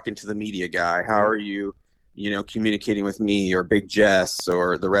you talking to the media guy? How are you, communicating with me or Big Jess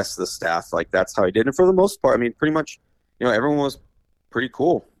or the rest of the staff? Like that's how I did. And for the most part, I mean, pretty much, everyone was pretty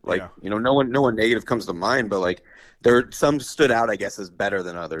cool. Like no one negative comes to mind, but like some stood out, I guess, as better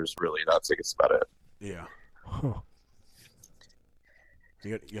than others. Really, that's I guess about it. Yeah. Huh.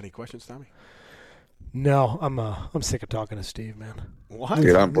 You got any questions, Tommy? No, I'm sick of talking to Steve, man. What?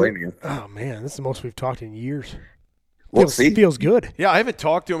 Dude, I don't blame you. Oh man, this is the most we've talked in years. Well, Feels good. Yeah, I haven't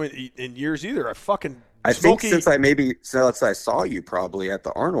talked to him in years either. I think since I saw you probably at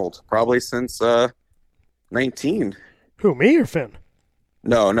the Arnold, probably since 19. Who, me or Finn?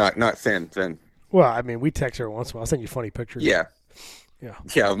 No, not Finn. Well, I mean, we text every once in a while. I'll send you funny pictures. Yeah.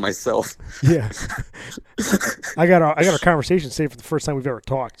 Yeah, of myself. Yeah. I got our conversation saved for the first time we've ever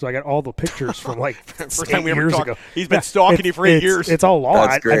talked. So I got all the pictures from like first 8 time we ever years talked. ago. He's been stalking you for 8 years. It's all law.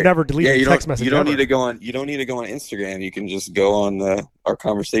 That's great. I've never deleted a text message. You don't ever. need to go on. You don't need to go on Instagram. You can just go on our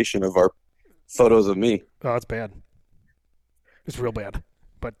conversation of our photos of me. Oh, it's bad. It's real bad.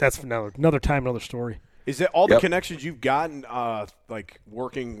 But that's for another time, another story. Is that all the connections you've gotten, like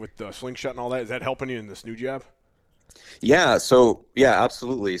working with the Slingshot and all that? Is that helping you in this new job? Yeah. So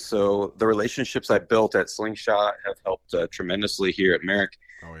absolutely. So the relationships I built at Slingshot have helped tremendously here at Merrick.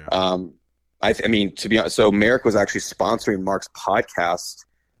 Oh yeah. I mean, to be honest, so Merrick was actually sponsoring Mark's podcast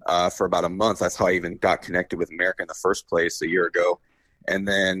for about a month. That's how I even got connected with Merrick in the first place a year ago. And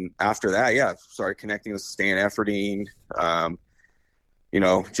then after that, started connecting with Stan Efferding,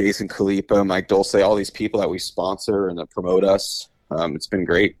 Jason Kalipa, Mike Dulce, all these people that we sponsor and that promote us. It's been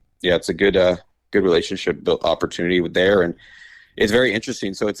great. Yeah, it's a good relationship built opportunity with there, and it's very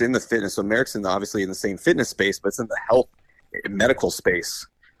interesting. So it's in the fitness. So Merrick's obviously in the same fitness space, but it's in the health medical space.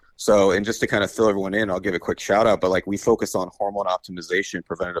 So, and just to kind of fill everyone in, I'll give a quick shout out, but like we focus on hormone optimization,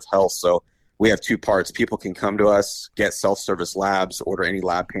 preventative health. So we have two parts. People can come to us, get self-service labs, order any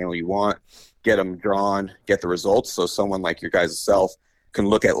lab panel you want, get them drawn, get the results. So someone like your guys' self can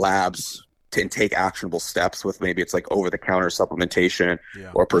look at labs and take actionable steps with maybe it's like over-the-counter supplementation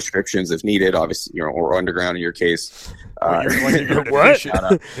or prescriptions if needed, obviously, or underground in your case.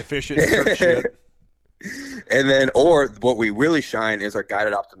 Deficient shit. And then, or what we really shine is our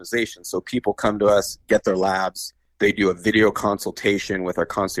guided optimization. So people come to us, get their labs, they do a video consultation with our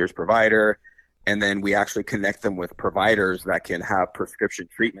concierge provider, and then we actually connect them with providers that can have prescription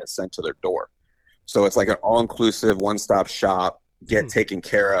treatment sent to their door. So it's like an all-inclusive, one-stop shop, get taken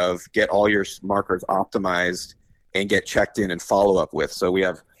care of, get all your markers optimized, and get checked in and follow up with. So we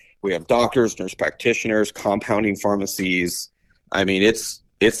have doctors, nurse practitioners, compounding pharmacies. I mean, it's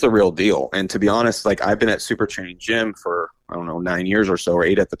the real deal. And to be honest, like I've been at Super Training Gym for, 9 years or so, or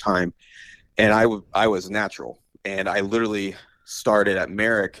 8 at the time. And I was natural. And I literally started at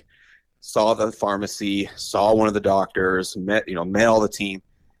Merrick, saw the pharmacy, saw one of the doctors, met all the team.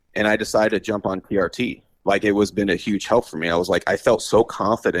 And I decided to jump on TRT. Like it was been a huge help for me. I was like, I felt so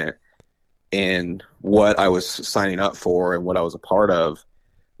confident in what I was signing up for and what I was a part of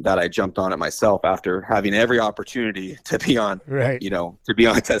that I jumped on it myself after having every opportunity to be on, to be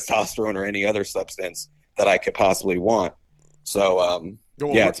on testosterone or any other substance that I could possibly want. So,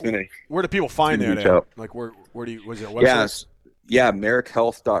 it's been where do people find that at? Like where do you, was it a website? Yeah,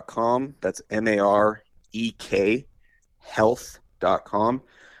 MerrickHealth.com. That's MAREK health.com.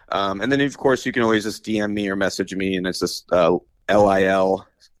 And then, of course, you can always just DM me or message me, and it's just LILSMOKEYST.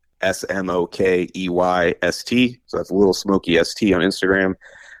 So that's Little Smoky ST on Instagram.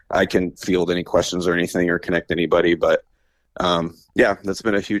 I can field any questions or anything or connect anybody. But, that's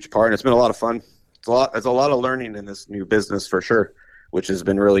been a huge part, and it's been a lot of fun. It's a lot of learning in this new business for sure, which has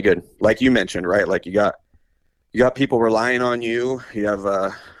been really good. Like you mentioned, right? Like you got people relying on you. You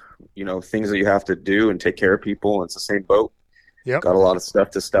have, things that you have to do and take care of people. And it's the same boat. Yep. Got a lot of stuff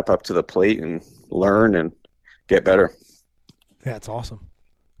to step up to the plate and learn and get better. Yeah, it's awesome.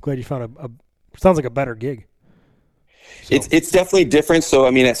 Glad you found sounds like a better gig. So. It's definitely different. So,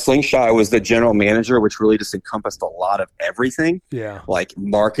 I mean, at Slingshot, I was the general manager, which really just encompassed a lot of everything. Yeah. Like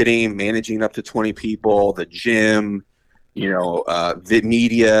marketing, managing up to 20 people, the gym, the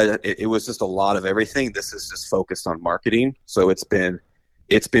media. It was just a lot of everything. This is just focused on marketing. So it's been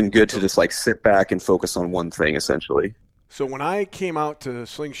good to just like sit back and focus on one thing, essentially. So when I came out to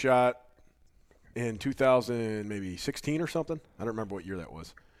Slingshot in 2016 or something, I don't remember what year that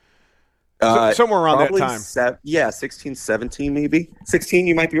was. Somewhere around that time. 16, 17 maybe. 16,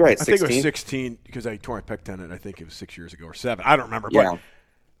 you might be right. 16. I think it was 16 because I tore my pec tendon. I think it was 6 years ago or 7. I don't remember. Yeah. But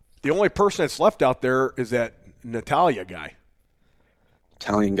the only person that's left out there is that Natalia guy.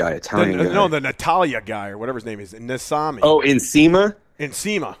 Italian guy. No, the Natalia guy or whatever his name is. Nasami. Oh, Nsima?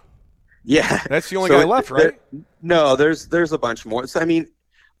 Nsima. Yeah. That's the only guy left, right? No, there's a bunch more. So, I mean,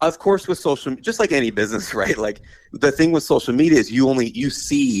 of course, with social, just like any business, right? Like the thing with social media is you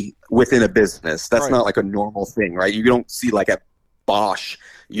see within a business. That's right. Not like a normal thing, right? You don't see like at Bosch,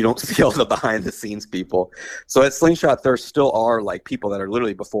 you don't see all the behind the scenes people. So at Slingshot, there still are like people that are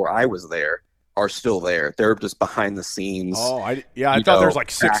literally before I was there are still there. They're just behind the scenes. Oh, I thought there was like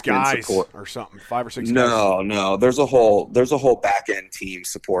 6 guys or something, 5 or 6 guys. No. There's a whole back end team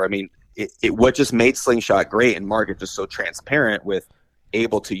support. I mean, what just made Slingshot great and Mark is just so transparent with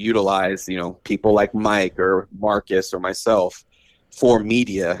able to utilize, people like Mike or Marcus or myself for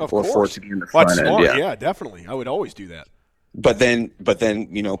media for it to be in the front end. Yeah, definitely. I would always do that. But then,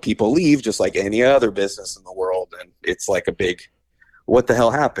 people leave just like any other business in the world, and it's like a big, what the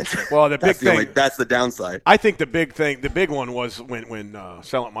hell happened? Well, that's the downside. I think the big one was when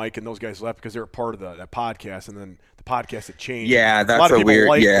Silent Mike and those guys left because they were part of that podcast, and then the podcast had changed. Yeah, that's a lot of people weird.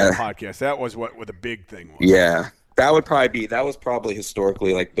 liked Yeah, that podcast. That was what the big thing was. Yeah. That was probably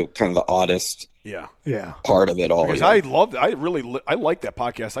historically like the kind of the oddest part of it all. Because I liked that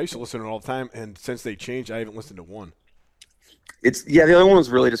podcast. I used to listen to it all the time, and since they changed, I haven't listened to one. The other one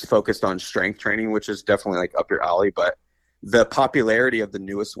was really just focused on strength training, which is definitely like up your alley, but the popularity of the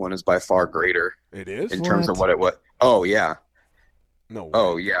newest one is by far greater. It is? In terms of what it was. Oh yeah. No way.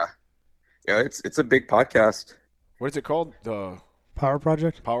 Oh yeah. Yeah, it's a big podcast. What is it called? The Power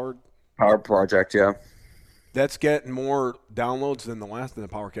Project? Power Project, yeah. That's getting more downloads than the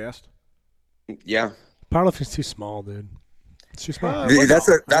PowerCast. Yeah, Powerlifting's too small, dude. It's too small.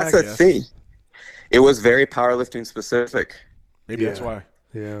 That's a thing. It was very powerlifting specific. Maybe that's why.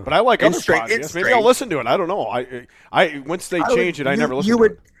 Yeah, but I like other podcasts. Maybe I'll listen to it. I don't know. I once they change it, I never listen to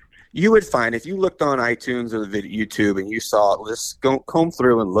it. You would find if you looked on iTunes or YouTube and you saw just comb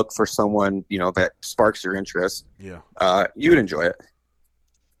through and look for someone that sparks your interest. Yeah, you would enjoy it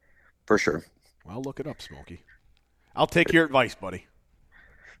for sure. I'll look it up, Smokey. I'll take your advice, buddy.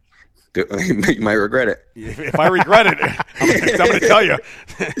 You might regret it. If I regret it, I'm going to tell you.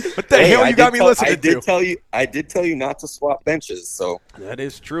 What the hell you got me listening to? I did tell you not to swap benches. So that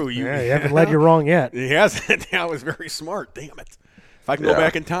is true. You haven't led you wrong yet. He hasn't. That was very smart. Damn it. If I can go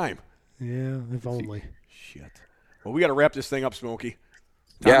back in time. Yeah, if only. Shit. Well, we got to wrap this thing up, Smokey.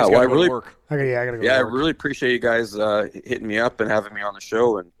 I really work. I gotta go. Yeah, I really appreciate you guys hitting me up and having me on the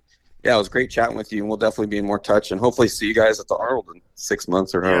show. And yeah, it was great chatting with you, and we'll definitely be in more touch, and hopefully see you guys at the Arnold in 6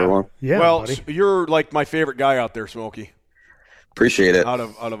 months or however long. Yeah, well, buddy. You're like my favorite guy out there, Smokey. Appreciate it. Out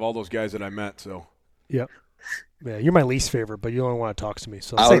of all those guys that I met, so. Yep. Yeah, you're my least favorite, but you only want to talk to me.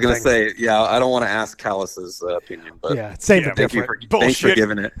 So I was going to say, I don't want to ask Callus's opinion, but same but different. Thanks for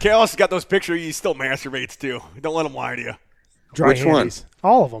giving it. Callus has got those pictures. He still masturbates too. Don't let him lie to you. Which one?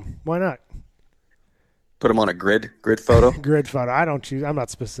 All of them. Why not? Put them on a grid photo. Grid photo. I don't choose. I'm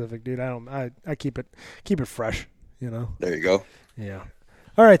not specific, dude. I keep it fresh. There you go. Yeah.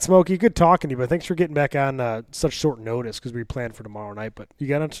 All right, Smokey. Good talking to you, but thanks for getting back on such short notice because we planned for tomorrow night, but you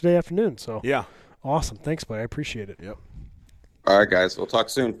got on today afternoon. So yeah, awesome. Thanks, buddy. I appreciate it. Yep. All right, guys. We'll talk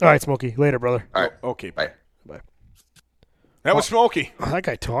soon. All right, Smokey. Later, brother. All right. Okay. Bye. That was Smokey. Oh, that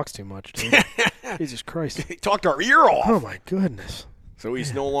guy talks too much, dude. Jesus Christ. He talked our ear off. Oh my goodness. So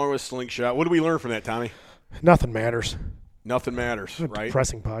he's no longer with Slingshot. What did we learn from that, Tommy? Nothing matters. Nothing matters, right?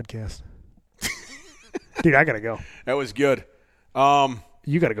 Depressing podcast. Dude, I got to go. That was good.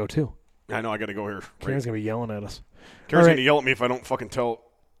 You got to go, too. I know I got to go here. Karen's going to be yelling at us. Karen's going to yell at me if I don't fucking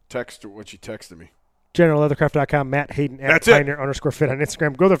text what she texted me. GeneralLeathercraft.com, Matt Hayden at Pioneer_Fit on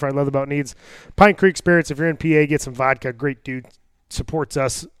Instagram. Go there for Leather About Needs. Pine Creek Spirits, if you're in PA, get some vodka. Great dude. Supports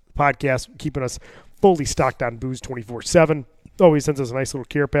us, podcast, keeping us fully stocked on booze 24/7. Always sends us a nice little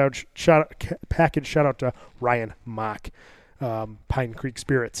care package. Shout out to Ryan Mock, Pine Creek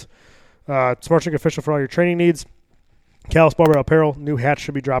Spirits. Smart Drink official for all your training needs. Callus Barbell Apparel, new hats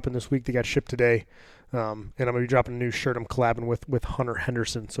should be dropping this week. They got shipped today. And I'm going to be dropping a new shirt I'm collabing with Hunter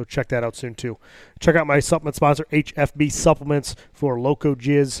Henderson. So check that out soon, too. Check out my supplement sponsor, HFB Supplements, for Loco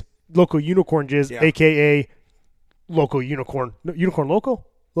Unicorn Jizz, a.k.a. Loco Unicorn. No, Unicorn Loco?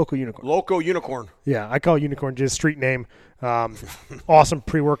 Loco Unicorn. Loco Unicorn. Yeah, I call it Unicorn Jizz, street name. Awesome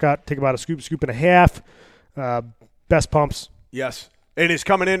pre-workout. Take about a scoop and a half. Best pumps. Yes. And it's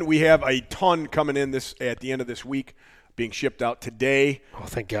coming in. We have a ton coming in at the end of this week, being shipped out today. Oh,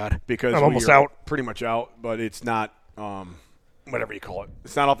 thank God. Because I'm almost out. Pretty much out, but it's not, whatever you call it.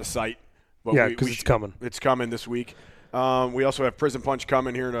 It's not off the site. But yeah, because it's coming. It's coming this week. We also have Prison Punch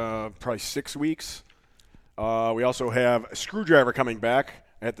coming here in probably 6 weeks. We also have a Screwdriver coming back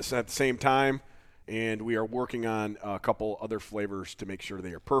at the same time, and we are working on a couple other flavors to make sure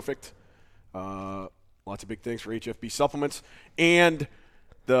they are perfect. Lots of big things for HFB Supplements. And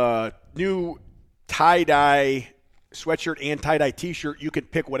the new tie-dye sweatshirt and tie-dye T-shirt, you can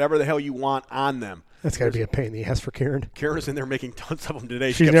pick whatever the hell you want on them. That's got to be a pain in the ass for Karen. Karen's in there making tons of them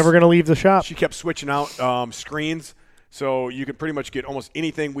today. She's never going to leave the shop. She kept switching out screens, so you can pretty much get almost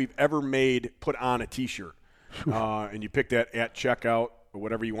anything we've ever made put on a T-shirt. And you pick that at checkout or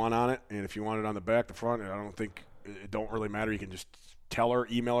whatever you want on it. And if you want it on the back, the front, it don't really matter. You can just tell her,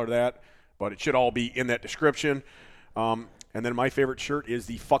 email her that. But it should all be in that description. And then my favorite shirt is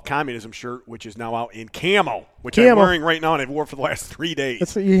the Fuck Communism shirt, which is now out in camo, which I'm wearing right now and I've worn for the last 3 days.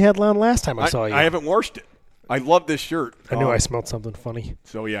 That's what you had on last time I saw you. I haven't washed it. I love this shirt. I knew I smelled something funny.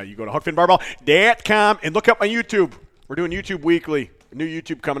 So, yeah, you go to HuckFinnBarbell.com and look up my YouTube. We're doing YouTube weekly. A new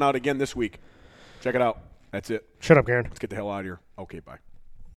YouTube coming out again this week. Check it out. That's it. Shut up, Karen. Let's get the hell out of here. Okay, bye.